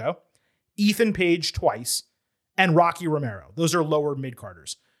 months ago, Ethan Page twice, and Rocky Romero. Those are lower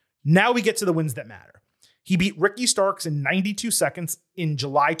mid-carders. Now we get to the wins that matter. He beat Ricky Starks in 92 seconds in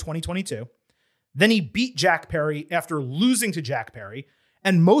July 2022. Then he beat Jack Perry after losing to Jack Perry.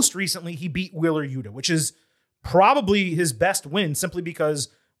 And most recently, he beat Wheeler Yuta, which is probably his best win simply because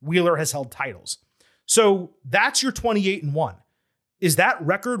Wheeler has held titles. So that's your 28-1. Is that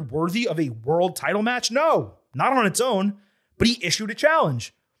record worthy of a world title match? No, not on its own, but he issued a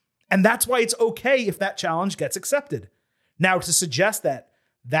challenge. And that's why it's okay if that challenge gets accepted. Now, to suggest that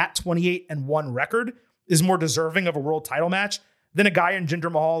 28-1 record is more deserving of a world title match than a guy in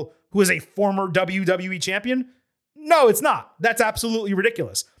Jinder Mahal who is a former WWE champion? No, it's not. That's absolutely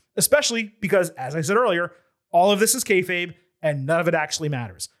ridiculous. Especially because, as I said earlier, all of this is kayfabe and none of it actually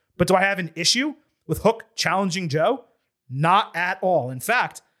matters. But do I have an issue with Hook challenging Joe? Not at all. In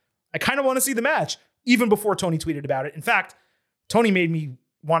fact, I kind of want to see the match even before Tony tweeted about it. In fact, Tony made me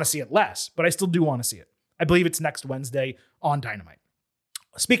want to see it less, but I still do want to see it. I believe it's next Wednesday on Dynamite.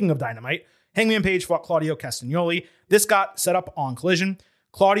 Speaking of Dynamite, Hangman Page fought Claudio Castagnoli. This got set up on Collision.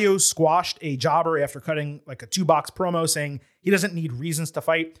 Claudio squashed a jobber after cutting like a 2-box promo saying he doesn't need reasons to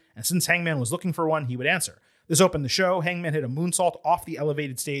fight, and since Hangman was looking for one, he would answer. This opened the show. Hangman hit a moonsault off the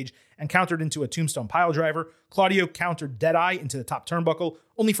elevated stage and countered into a tombstone piledriver. Claudio countered Deadeye into the top turnbuckle,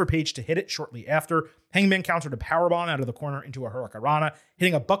 only for Page to hit it shortly after. Hangman countered a powerbomb out of the corner into a hurricanrana,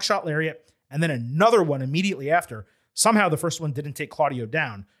 hitting a buckshot lariat, and then another one immediately after. Somehow the first one didn't take Claudio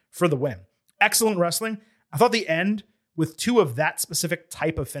down for the win. Excellent wrestling. I thought the end with 2 of that specific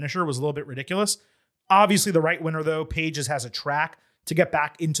type of finisher was a little bit ridiculous. Obviously, the right winner, though, Page has a track to get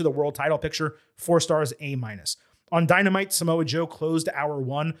back into the world title picture. 4 stars, A-. On Dynamite, Samoa Joe closed hour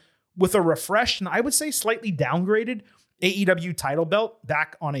 1 with a refreshed and I would say slightly downgraded AEW title belt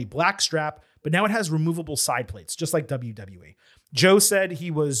back on a black strap, but now it has removable side plates, just like WWE. Joe said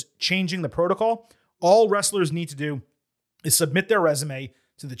he was changing the protocol. All wrestlers need to do is submit their resume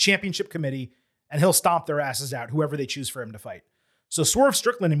to the championship committee, and he'll stomp their asses out, whoever they choose for him to fight. So Swerve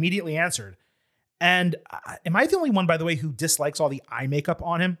Strickland immediately answered. And am I the only one, by the way, who dislikes all the eye makeup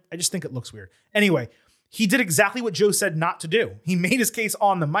on him? I just think it looks weird. Anyway, he did exactly what Joe said not to do. He made his case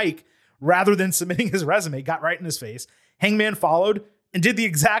on the mic rather than submitting his resume, got right in his face. Hangman followed and did the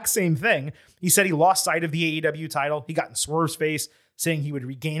exact same thing. He said he lost sight of the AEW title. He got in Swerve's face, saying he would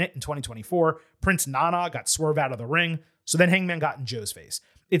regain it in 2024. Prince Nana got Swerve out of the ring. So then Hangman got in Joe's face.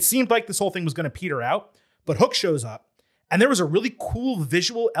 It seemed like this whole thing was going to peter out, but Hook shows up, and there was a really cool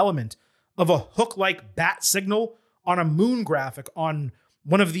visual element of a Hook-like bat signal on a moon graphic on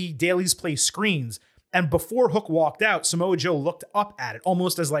one of the Daily's Place screens. And before Hook walked out, Samoa Joe looked up at it,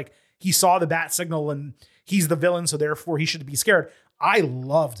 almost as like he saw the bat signal and he's the villain, so therefore he should be scared. I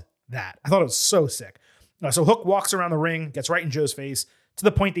loved that. I thought it was so sick. So Hook walks around the ring, gets right in Joe's face, to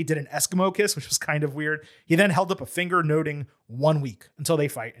the point they did an Eskimo kiss, which was kind of weird. He then held up a finger noting 1 week until they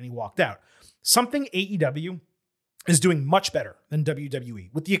fight, and he walked out. Something AEW is doing much better than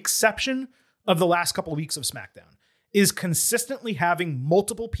WWE, with the exception of the last couple of weeks of SmackDown, is consistently having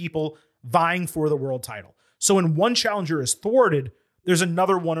multiple people vying for the world title. So when one challenger is thwarted, there's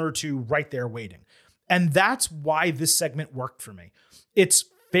another one or two right there waiting. And that's why this segment worked for me. It's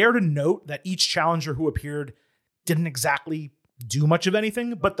fair to note that each challenger who appeared didn't exactly do much of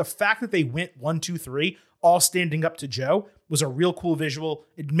anything, but the fact that they went 1, 2, 3, all standing up to Joe was a real cool visual.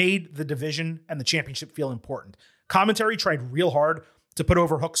 It made the division and the championship feel important. Commentary tried real hard to put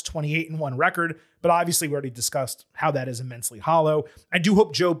over Hook's 28-1 record, but obviously we already discussed how that is immensely hollow. I do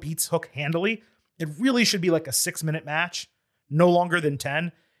hope Joe beats Hook handily. It really should be like a 6-minute match, no longer than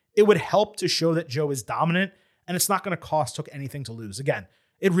 10. It would help to show that Joe is dominant, and it's not going to cost Hook anything to lose. Again,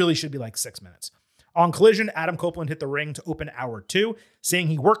 it really should be like 6 minutes. On Collision, Adam Copeland hit the ring to open hour 2, saying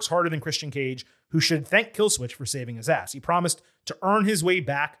he works harder than Christian Cage, who should thank Killswitch for saving his ass. He promised to earn his way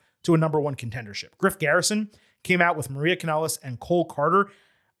back to a #1 contendership. Griff Garrison came out with Maria Kanellis and Cole Carter.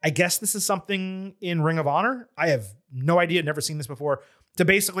 I guess this is something in Ring of Honor. I have no idea, never seen this before, to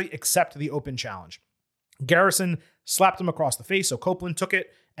basically accept the open challenge. Garrison slapped him across the face, so Copeland took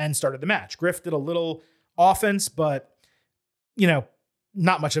it and started the match. Griff did a little offense, but,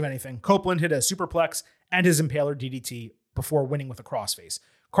 not much of anything. Copeland hit a superplex and his impaler DDT before winning with a crossface.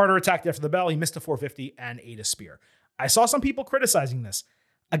 Carter attacked after the bell. He missed a 450 and ate a spear. I saw some people criticizing this.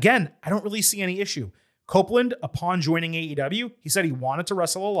 Again, I don't really see any issue. Copeland, upon joining AEW, he said he wanted to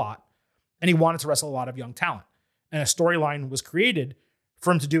wrestle a lot, and he wanted to wrestle a lot of young talent. And a storyline was created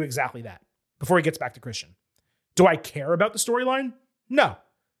for him to do exactly that before he gets back to Christian. Do I care about the storyline? No.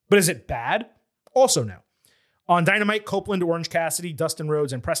 But is it bad? Also no. On Dynamite, Copeland, Orange Cassidy, Dustin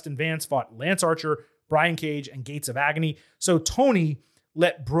Rhodes, and Preston Vance fought Lance Archer, Brian Cage, and Gates of Agony. So Tony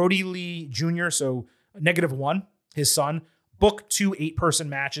let Brody Lee Jr., so -1, his son, book 2 8-person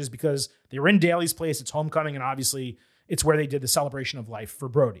matches because they were in Daly's place. It's homecoming, and obviously it's where they did the celebration of life for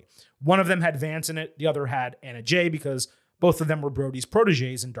Brody. One of them had Vance in it. The other had Anna Jay because both of them were Brody's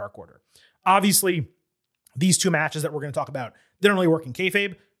proteges in Dark Order. Obviously, these 2 matches that we're going to talk about didn't really work in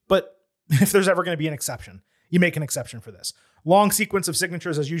kayfabe, but if there's ever going to be an exception, you make an exception for this. Long sequence of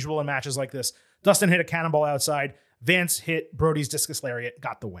signatures as usual in matches like this. Dustin hit a cannonball outside. Vance hit Brody's discus lariat,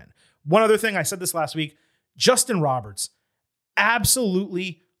 got the win. One other thing, I said this last week, Justin Roberts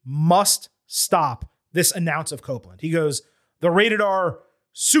absolutely must stop this announce of Copeland. He goes, the rated R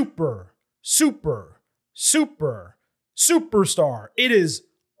superstar. It is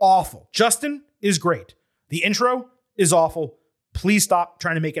awful. Justin is great. The intro is awful. Please stop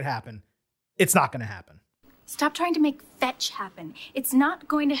trying to make it happen. It's not going to happen. Stop trying to make fetch happen. It's not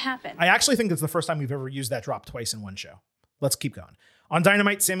going to happen. I actually think it's the first time we've ever used that drop twice in one show. Let's keep going. On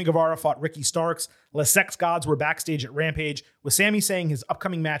Dynamite, Sammy Guevara fought Ricky Starks. Les Sex Gods were backstage at Rampage, with Sammy saying his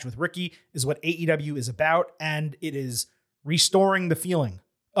upcoming match with Ricky is what AEW is about, and it is restoring the feeling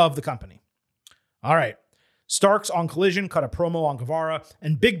of the company. All right. Starks on Collision cut a promo on Guevara,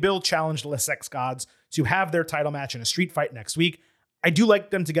 and Big Bill challenged Les Sex Gods to have their title match in a street fight next week. I do like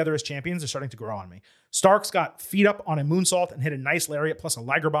them together as champions. They're starting to grow on me. Starks got feet up on a moonsault and hit a nice lariat plus a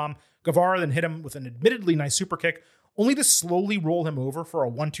Liger bomb. Guevara then hit him with an admittedly nice super kick, only to slowly roll him over for a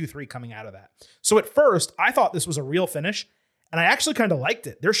 1-2-3 coming out of that. So at first, I thought this was a real finish, and I actually kind of liked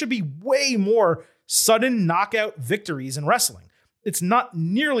it. There should be way more sudden knockout victories in wrestling. It's not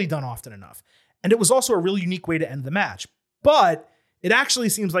nearly done often enough. And it was also a really unique way to end the match. But it actually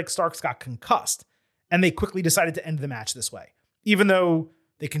seems like Starks got concussed, and they quickly decided to end the match this way, even though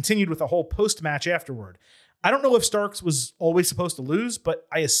they continued with a whole post-match afterward. I don't know if Starks was always supposed to lose, but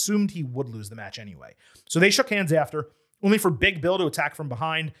I assumed he would lose the match anyway. So they shook hands after, only for Big Bill to attack from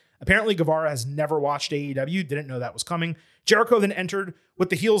behind. Apparently, Guevara has never watched AEW, didn't know that was coming. Jericho then entered with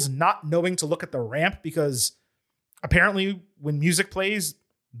the heels not knowing to look at the ramp because apparently when music plays,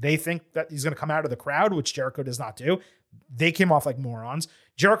 they think that he's going to come out of the crowd, which Jericho does not do. They came off like morons.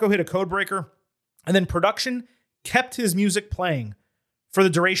 Jericho hit a code breaker, and then production kept his music playing for the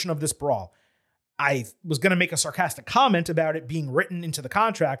duration of this brawl. I was going to make a sarcastic comment about it being written into the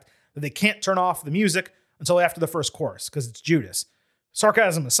contract that they can't turn off the music until after the first chorus because it's Judas.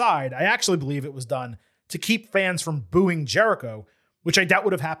 Sarcasm aside, I actually believe it was done to keep fans from booing Jericho, which I doubt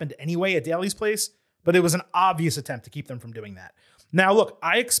would have happened anyway at Daly's place, but it was an obvious attempt to keep them from doing that. Now, look,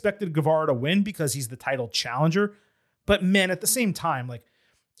 I expected Guevara to win because he's the title challenger, but man, at the same time, like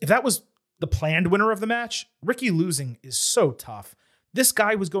if that was the planned winner of the match, Ricky losing is so tough. This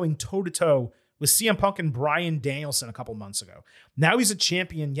guy was going toe-to-toe with CM Punk and Bryan Danielson a couple months ago. Now he's a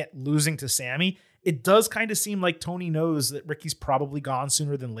champion, yet losing to Sammy. It does kind of seem like Tony knows that Ricky's probably gone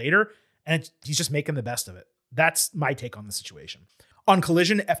sooner than later, and he's just making the best of it. That's my take on the situation. On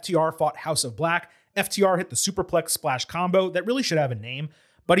Collision, FTR fought House of Black, FTR hit the superplex splash combo that really should have a name.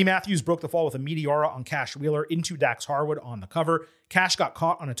 Buddy Matthews broke the fall with a Meteora on Cash Wheeler into Dax Harwood on the cover. Cash got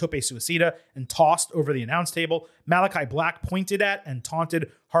caught on a Tope Suicida and tossed over the announce table. Malachi Black pointed at and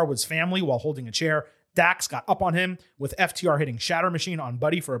taunted Harwood's family while holding a chair. Dax got up on him with FTR hitting Shatter Machine on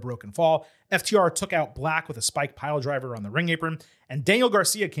Buddy for a broken fall. FTR took out Black with a spike pile driver on the ring apron. And Daniel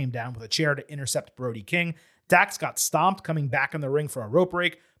Garcia came down with a chair to intercept Brody King. Dax got stomped coming back in the ring for a rope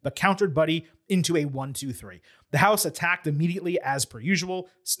break, but countered Buddy into a 1-2-3. The house attacked immediately as per usual,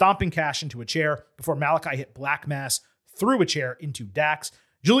 stomping Cash into a chair before Malachi hit Black Mass through a chair into Dax.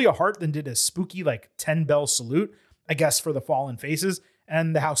 Julia Hart then did a spooky 10-bell salute, I guess for the fallen faces,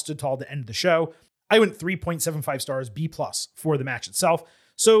 and the house stood tall to end the show. I went 3.75 stars, B+ for the match itself.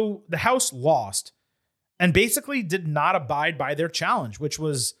 So the house lost and basically did not abide by their challenge, which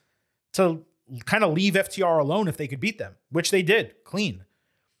was to kind of leave FTR alone if they could beat them, which they did, clean.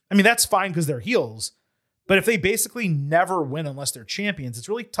 I mean, that's fine because they're heels, but if they basically never win unless they're champions, it's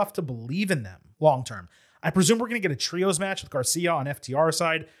really tough to believe in them long term. I presume we're going to get a trios match with Garcia on FTR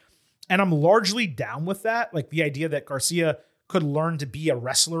side, and I'm largely down with that. Like the idea that Garcia could learn to be a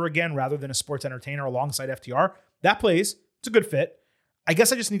wrestler again rather than a sports entertainer alongside FTR. That plays. It's a good fit. I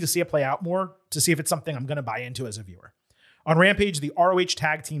guess I just need to see it play out more to see if it's something I'm going to buy into as a viewer. On Rampage, the ROH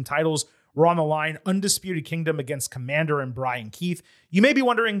tag team titles were on the line. Undisputed Kingdom against Commander and Brian Keith. You may be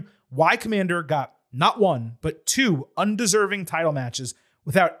wondering why Commander got not one, but two undeserving title matches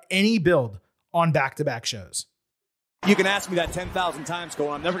without any build on back-to-back shows. You can ask me that 10,000 times, Cole.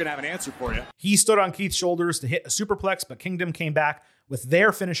 I'm never going to have an answer for you. He stood on Keith's shoulders to hit a superplex, but Kingdom came back with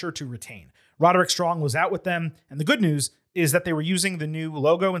their finisher to retain. Roderick Strong was out with them, and the good news is that they were using the new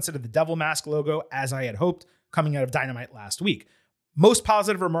logo instead of the Devil Mask logo, as I had hoped, coming out of Dynamite last week. Most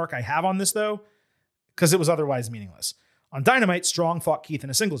positive remark I have on this, though, because it was otherwise meaningless. On Dynamite, Strong fought Keith in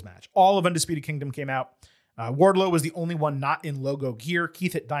a singles match. All of Undisputed Kingdom came out. Wardlow was the only one not in logo gear.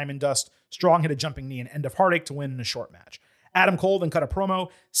 Keith hit Diamond Dust. Strong hit a jumping knee and End of Heartache to win in a short match. Adam Cole then cut a promo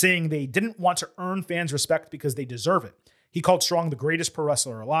saying they didn't want to earn fans' respect because they deserve it. He called Strong the greatest pro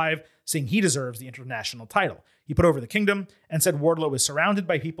wrestler alive, saying he deserves the international title. He put over the Kingdom and said Wardlow is surrounded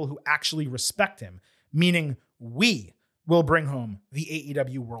by people who actually respect him, meaning we will bring home the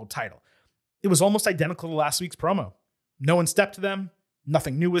AEW world title. It was almost identical to last week's promo. No one stepped to them.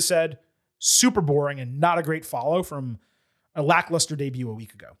 Nothing new was said. Super boring and not a great follow from a lackluster debut a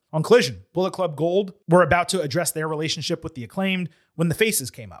week ago. On Collision, Bullet Club Gold were about to address their relationship with the Acclaimed when the faces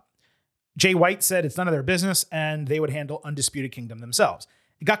came up. Jay White said it's none of their business and they would handle Undisputed Kingdom themselves.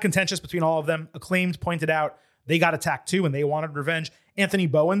 It got contentious between all of them. Acclaimed pointed out they got attacked too and they wanted revenge. Anthony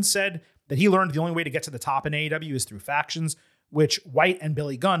Bowen said that he learned the only way to get to the top in AEW is through factions, which White and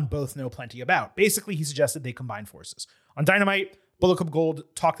Billy Gunn both know plenty about. Basically, he suggested they combine forces. On Dynamite, Bullet Club Gold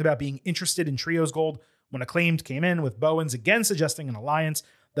talked about being interested in Trios Gold when Acclaimed came in, with Bowens again suggesting an alliance.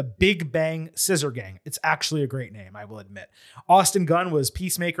 The Big Bang Scissor Gang. It's actually a great name, I will admit. Austin Gunn was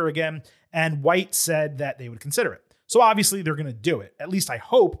Peacemaker again, and White said that they would consider it. So obviously they're going to do it. At least I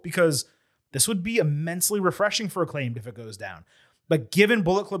hope, because this would be immensely refreshing for Acclaimed if it goes down. But given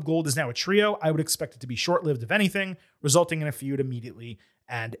Bullet Club Gold is now a trio, I would expect it to be short-lived, if anything, resulting in a feud immediately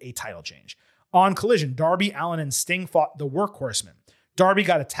and a title change. On Collision, Darby Allin and Sting fought the Workhorsemen. Darby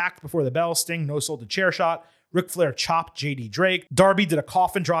got attacked before the bell. Sting no-sold a chair shot. Ric Flair chopped JD Drake. Darby did a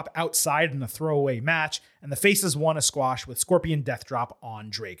coffin drop outside in a throwaway match, and the faces won a squash with Scorpion Death Drop on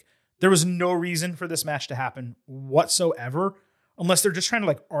Drake. There was no reason for this match to happen whatsoever, unless they're just trying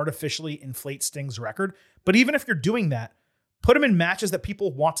to artificially inflate Sting's record. But even if you're doing that, put him in matches that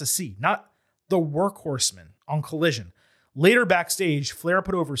people want to see, not the Workhorsemen on Collision. Later backstage, Flair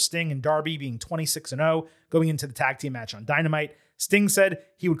put over Sting and Darby being 26-0 going into the tag team match on Dynamite. Sting said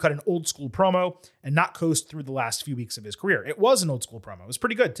he would cut an old school promo and not coast through the last few weeks of his career. It was an old school promo. It was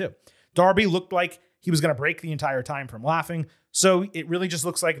pretty good too. Darby looked like he was going to break the entire time from laughing. So it really just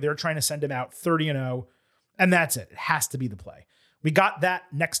looks like they're trying to send him out 30-0. And that's it. It has to be the play. We got that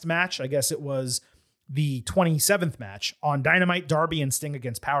next match. I guess it was the 27th match on Dynamite. Darby and Sting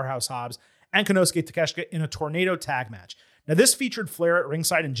against Powerhouse Hobbs and Konosuke Takeshita in a tornado tag match. Now, this featured Flair at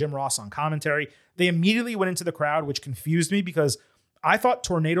ringside and Jim Ross on commentary. They immediately went into the crowd, which confused me because I thought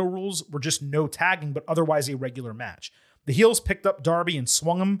tornado rules were just no tagging, but otherwise a regular match. The heels picked up Darby and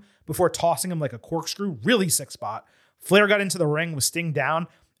swung him before tossing him like a corkscrew. Really sick spot. Flair got into the ring with Sting down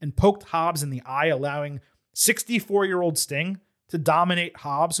and poked Hobbs in the eye, allowing 64-year-old Sting to dominate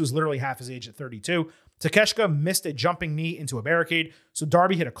Hobbs, who's literally half his age at 32. Takeshita missed a jumping knee into a barricade, so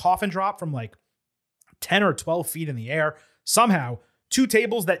Darby hit a coffin drop from 10 or 12 feet in the air. Somehow, two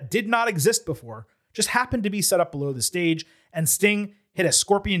tables that did not exist before just happened to be set up below the stage, and Sting hit a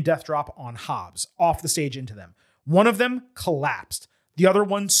scorpion death drop on Hobbs off the stage into them. One of them collapsed. The other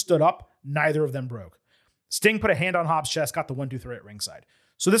one stood up. Neither of them broke. Sting put a hand on Hobbs' chest, got the 1-2-3 at ringside.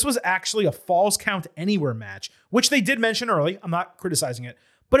 So this was actually a Falls Count Anywhere match, which they did mention early. I'm not criticizing it,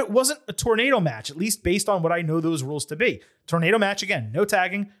 but it wasn't a tornado match, at least based on what I know those rules to be. Tornado match, again, no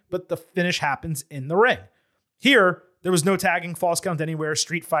tagging, but the finish happens in the ring. Here, there was no tagging, Falls Count Anywhere,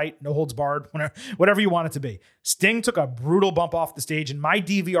 street fight, no holds barred, whatever you want it to be. Sting took a brutal bump off the stage, and my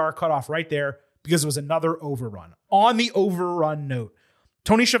DVR cut off right there because it was another overrun. On the overrun note,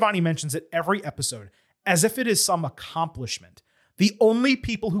 Tony Schiavone mentions it every episode as if it is some accomplishment. The only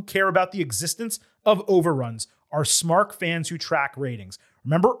people who care about the existence of overruns are smart fans who track ratings.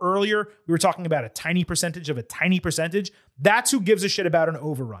 Remember earlier, we were talking about a tiny percentage of a tiny percentage? That's who gives a shit about an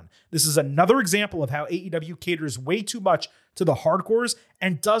overrun. This is another example of how AEW caters way too much to the hardcores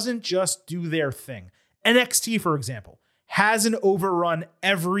and doesn't just do their thing. NXT, for example, has an overrun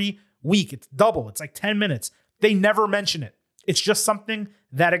every week. It's double. It's like 10 minutes. They never mention it. It's just something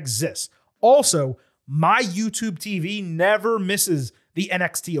that exists. Also, my YouTube TV never misses the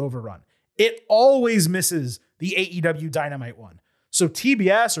NXT overrun. It always misses the AEW Dynamite one. So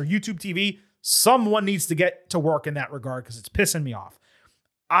TBS or YouTube TV, someone needs to get to work in that regard because it's pissing me off.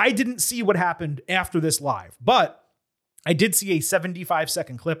 I didn't see what happened after this live, but I did see a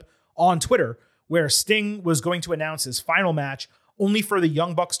 75-second clip on Twitter where Sting was going to announce his final match only for the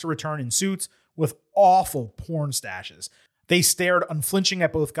Young Bucks to return in suits with awful porn stashes. They stared unflinching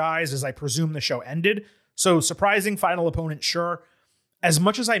at both guys as I presume the show ended. So surprising final opponent, sure. As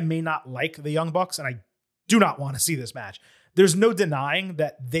much as I may not like the Young Bucks, and I do not want to see this match, there's no denying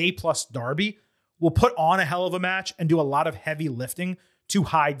that they plus Darby will put on a hell of a match and do a lot of heavy lifting to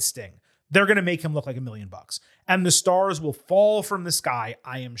hide Sting. They're going to make him look like $1 million. And the stars will fall from the sky,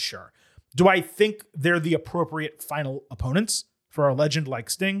 I am sure. Do I think they're the appropriate final opponents for a legend like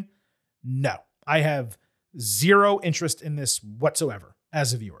Sting? No. I have zero interest in this whatsoever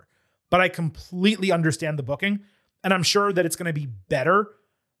as a viewer. But I completely understand the booking, and I'm sure that it's going to be better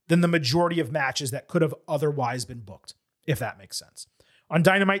than the majority of matches that could have otherwise been booked, if that makes sense. On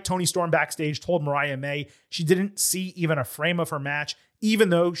Dynamite, Toni Storm backstage told Mariah May she didn't see even a frame of her match, even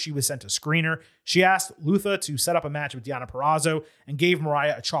though she was sent a screener. She asked Lutha to set up a match with Deonna Purrazzo and gave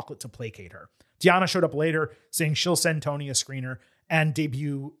Mariah a chocolate to placate her. Deonna showed up later saying she'll send Toni a screener and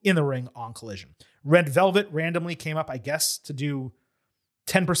debut in the ring on Collision. Red Velvet randomly came up, I guess, to do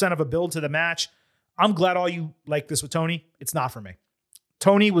 10% of a build to the match. I'm glad all you like this with Toni. It's not for me.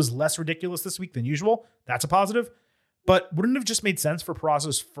 Toni was less ridiculous this week than usual. That's a positive. But wouldn't it have just made sense for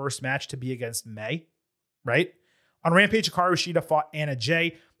Purrazzo's first match to be against May, right? On Rampage, Hikaru Shida fought Anna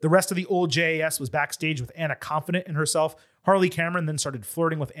Jay. The rest of the old JAS was backstage with Anna confident in herself. Harley Cameron then started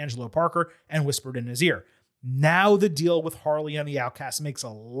flirting with Angelo Parker and whispered in his ear. Now the deal with Harley and the Outcasts makes a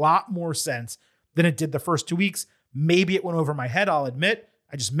lot more sense than it did the first 2 weeks. Maybe it went over my head, I'll admit.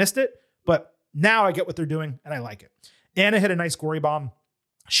 I just missed it. But now I get what they're doing, and I like it. Anna hit a nice gory bomb.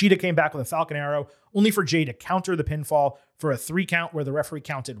 Shida came back with a Falcon Arrow, only for Jay to counter the pinfall for a 3 count where the referee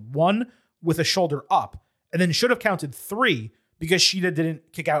counted 1 with a shoulder up, and then should have counted 3 because Shida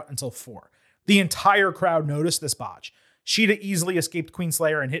didn't kick out until 4. The entire crowd noticed this botch. Shida easily escaped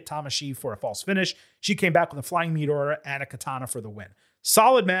Queenslayer and hit Tamashi for a false finish. She came back with a Flying Meteor and a Katana for the win.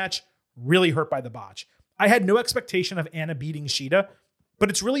 Solid match, really hurt by the botch. I had no expectation of Anna beating Shida, but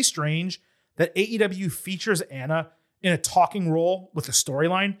it's really strange that AEW features Anna in a talking role with a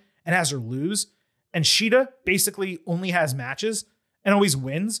storyline and has her lose. And Shida basically only has matches and always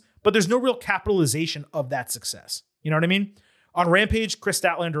wins, but there's no real capitalization of that success. You know what I mean? On Rampage, Chris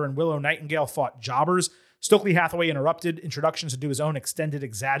Statlander and Willow Nightingale fought jobbers. Stokely Hathaway interrupted introductions to do his own extended,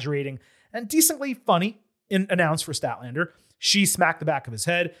 exaggerating, and decently funny announce for Statlander. She smacked the back of his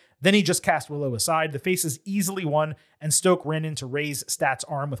head. Then he just cast Willow aside. The faces easily won, and Stoke ran in to raise Stat's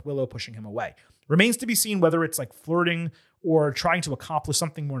arm with Willow pushing him away. Remains to be seen whether it's like flirting or trying to accomplish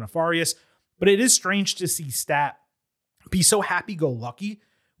something more nefarious, but it is strange to see Stat be so happy-go-lucky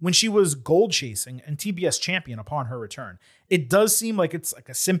when she was gold chasing and TBS champion upon her return. It does seem like it's like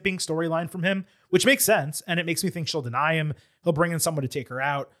a simping storyline from him, which makes sense, and it makes me think she'll deny him. He'll bring in someone to take her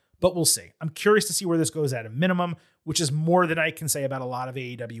out, but we'll see. I'm curious to see where this goes at a minimum, which is more than I can say about a lot of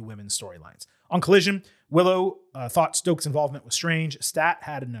AEW women's storylines. On Collision, Willow thought Stokes' involvement was strange. Stat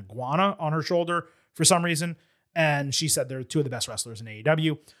had an iguana on her shoulder for some reason, and she said they're 2 of the best wrestlers in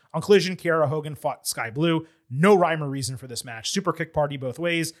AEW. On Collision, Kiara Hogan fought Sky Blue. No rhyme or reason for this match. Super kick party both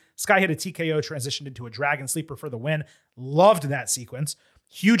ways. Sky hit a TKO, transitioned into a Dragon Sleeper for the win. Loved that sequence.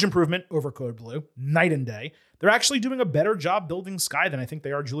 Huge improvement over Code Blue. Night and day. They're actually doing a better job building Sky than I think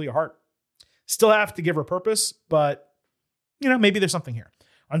they are Julia Hart. Still have to give her purpose, but maybe there's something here.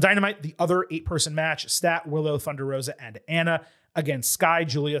 On Dynamite, the other 8-person match, Stat, Willow, Thunder Rosa, and Anna against Sky,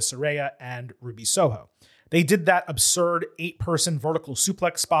 Julia, Saraya, and Ruby Soho. They did that absurd 8-person vertical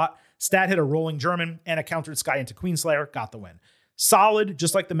suplex spot. Stat hit a rolling German, Anna countered Sky into Queenslayer, got the win. Solid,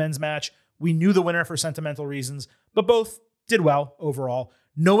 just like the men's match. We knew the winner for sentimental reasons, but both did well overall.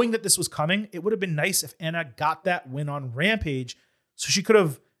 Knowing that this was coming, it would have been nice if Anna got that win on Rampage so she could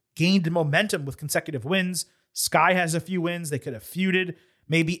have gained momentum with consecutive wins. Sky has a few wins. They could have feuded.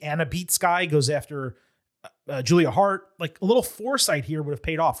 Maybe Anna beats Sky, goes after Julia Hart. Like, a little foresight here would have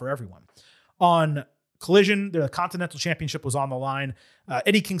paid off for everyone. On Collision, the Continental Championship was on the line.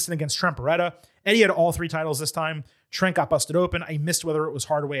 Eddie Kingston against Trent Beretta. Eddie had all 3 titles this time. Trent got busted open. I missed whether it was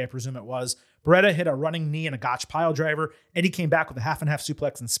Hardaway. I presume it was. Beretta hit a running knee and a gotch pile driver. Eddie came back with a half-and-half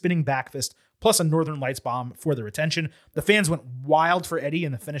suplex and spinning back fist, plus a Northern Lights bomb for the retention. The fans went wild for Eddie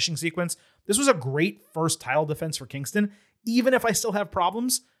in the finishing sequence. This was a great first title defense for Kingston, even if I still have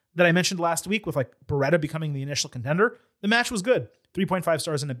problems that I mentioned last week with like Beretta becoming the initial contender. The match was good. 3.5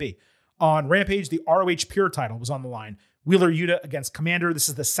 stars and a B. On Rampage, the ROH Pure title was on the line. Wheeler Yuta against Commander. This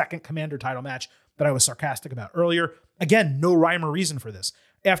is the second Commander title match that I was sarcastic about earlier. Again, no rhyme or reason for this.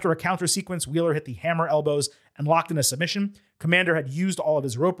 After a counter sequence, Wheeler hit the hammer elbows and locked in a submission. Commander had used all of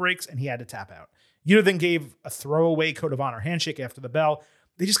his rope breaks and he had to tap out. Yuta then gave a throwaway Code of Honor handshake after the bell.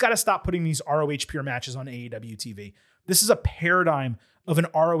 They just got to stop putting these ROH Pure matches on AEW TV. This is a paradigm of an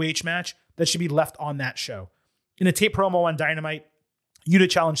ROH match that should be left on that show. In a tape promo on Dynamite, Yuta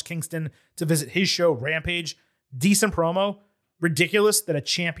challenged Kingston to visit his show, Rampage. Decent promo. Ridiculous that a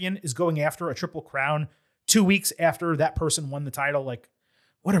champion is going after a Triple Crown 2 weeks after that person won the title. Like,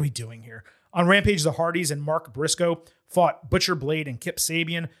 what are we doing here? On Rampage, the Hardys and Mark Briscoe fought Butcher, Blade, and Kip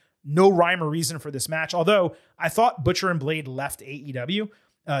Sabian. No rhyme or reason for this match, although I thought Butcher and Blade left AEW.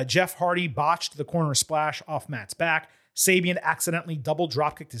 Jeff Hardy botched the corner splash off Matt's back. Sabian accidentally double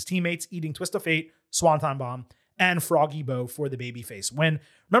dropkicked his teammates, eating Twist of Fate, Swanton Bomb, and Froggy Bow for the babyface win.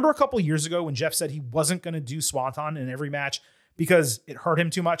 Remember a couple years ago when Jeff said he wasn't going to do Swanton in every match because it hurt him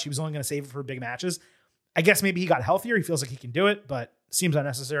too much? He was only going to save it for big matches. I guess maybe he got healthier. He feels like he can do it, but seems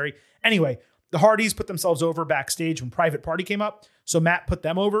unnecessary. Anyway, the Hardys put themselves over backstage when Private Party came up. So Matt put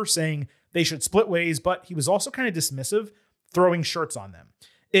them over, saying they should split ways, but he was also kind of dismissive, throwing shirts on them.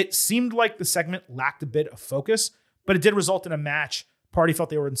 It seemed like the segment lacked a bit of focus, but it did result in a match. Party felt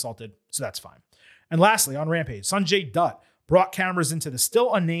they were insulted, so that's fine. And lastly, on Rampage, Sanjay Dutt brought cameras into the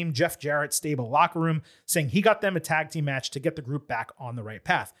still unnamed Jeff Jarrett stable locker room, saying he got them a tag team match to get the group back on the right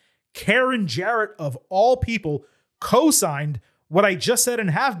path. Karen Jarrett, of all people, co-signed what I just said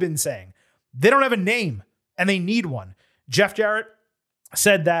and have been saying. They don't have a name, and they need one. Jeff Jarrett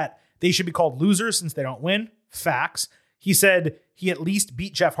said that they should be called losers since they don't win. Facts. He said he at least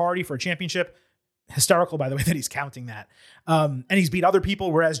beat Jeff Hardy for a championship. Hysterical, by the way, that he's counting that. And he's beat other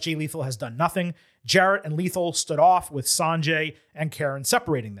people, whereas Jay Lethal has done nothing. Jarrett and Lethal stood off with Sanjay and Karen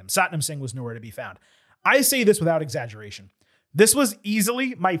separating them. Satnam Singh was nowhere to be found. I say this without exaggeration. This was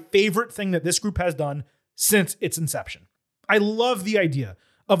easily my favorite thing that this group has done since its inception. I love the idea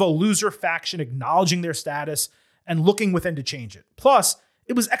of a loser faction acknowledging their status and looking within to change it. Plus,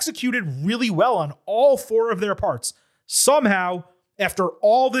 it was executed really well on all 4 of their parts. Somehow, after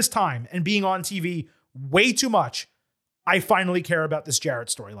all this time and being on TV way too much, I finally care about this Jarrett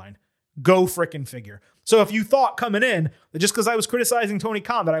storyline. Go frickin' figure. So if you thought coming in that just because I was criticizing Tony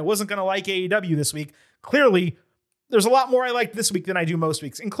Khan that I wasn't going to like AEW this week, clearly there's a lot more I like this week than I do most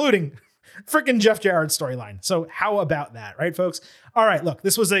weeks, including frickin' Jeff Jarrett's storyline. So how about that, right, folks? All right, look,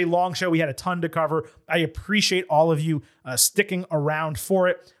 this was a long show. We had a ton to cover. I appreciate all of you sticking around for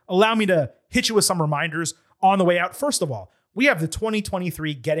it. Allow me to hit you with some reminders on the way out. First of all, we have the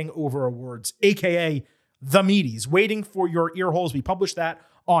 2023 Getting Over Awards, aka the Meaties, waiting for your ear holes. We published that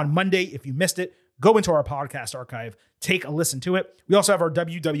on Monday. If you missed it, go into our podcast archive, take a listen to it. We also have our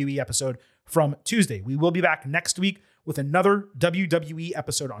WWE episode from Tuesday. We will be back next week with another WWE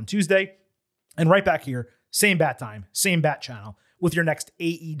episode on Tuesday. And right back here, same bat time, same bat channel, with your next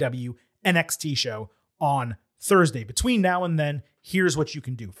AEW NXT show on Thursday. Between now and then, here's what you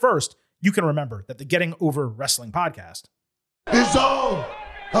can do. First, you can remember that the Getting Over Wrestling podcast It's all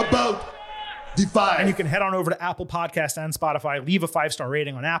about Defy. And you can head on over to Apple Podcasts and Spotify, leave a 5-star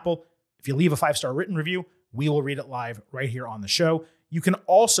rating on Apple. If you leave a 5-star written review, we will read it live right here on the show. You can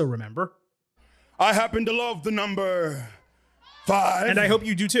also remember, I happen to love the number 5. and I hope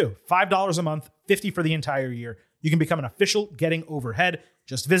you do too. $5 a month, $50 for the entire year. You can become an official Getting Overhead.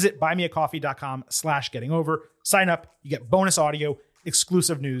 Just visit buymeacoffee.com/gettingover. Sign up. You get bonus audio,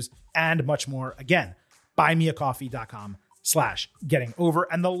 exclusive news, and much more. Again, buymeacoffee.com/gettingover.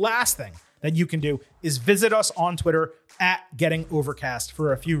 And the last thing that you can do is visit us on Twitter at GettingOvercast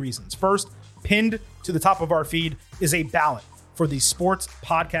for a few reasons. First, pinned to the top of our feed is a ballot for the Sports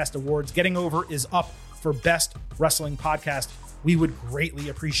Podcast Awards. Getting Over is up for Best Wrestling Podcast. We would greatly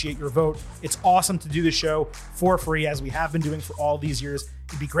appreciate your vote. It's awesome to do the show for free, as we have been doing for all these years.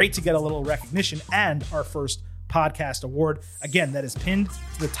 It'd be great to get a little recognition and our first podcast award. Again, that is pinned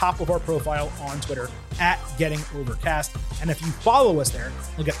to the top of our profile on Twitter at GettingOvercast. And if you follow us there,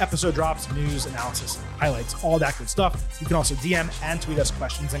 you'll get episode drops, news, analysis, highlights, all that good stuff. You can also DM and tweet us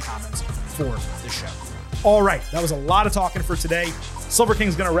questions and comments for the show. All right, that was a lot of talking for today. Silver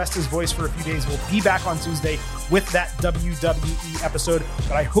King's going to rest his voice for a few days. We'll be back on Tuesday with that WWE episode,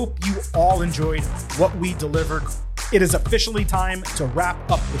 but I hope you all enjoyed what we delivered. It is officially time to wrap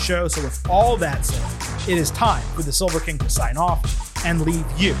up the show. So with all that said, it is time for the Silver King to sign off and leave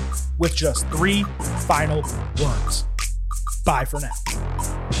you with just 3 final words. Bye for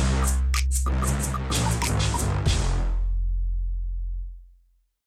now.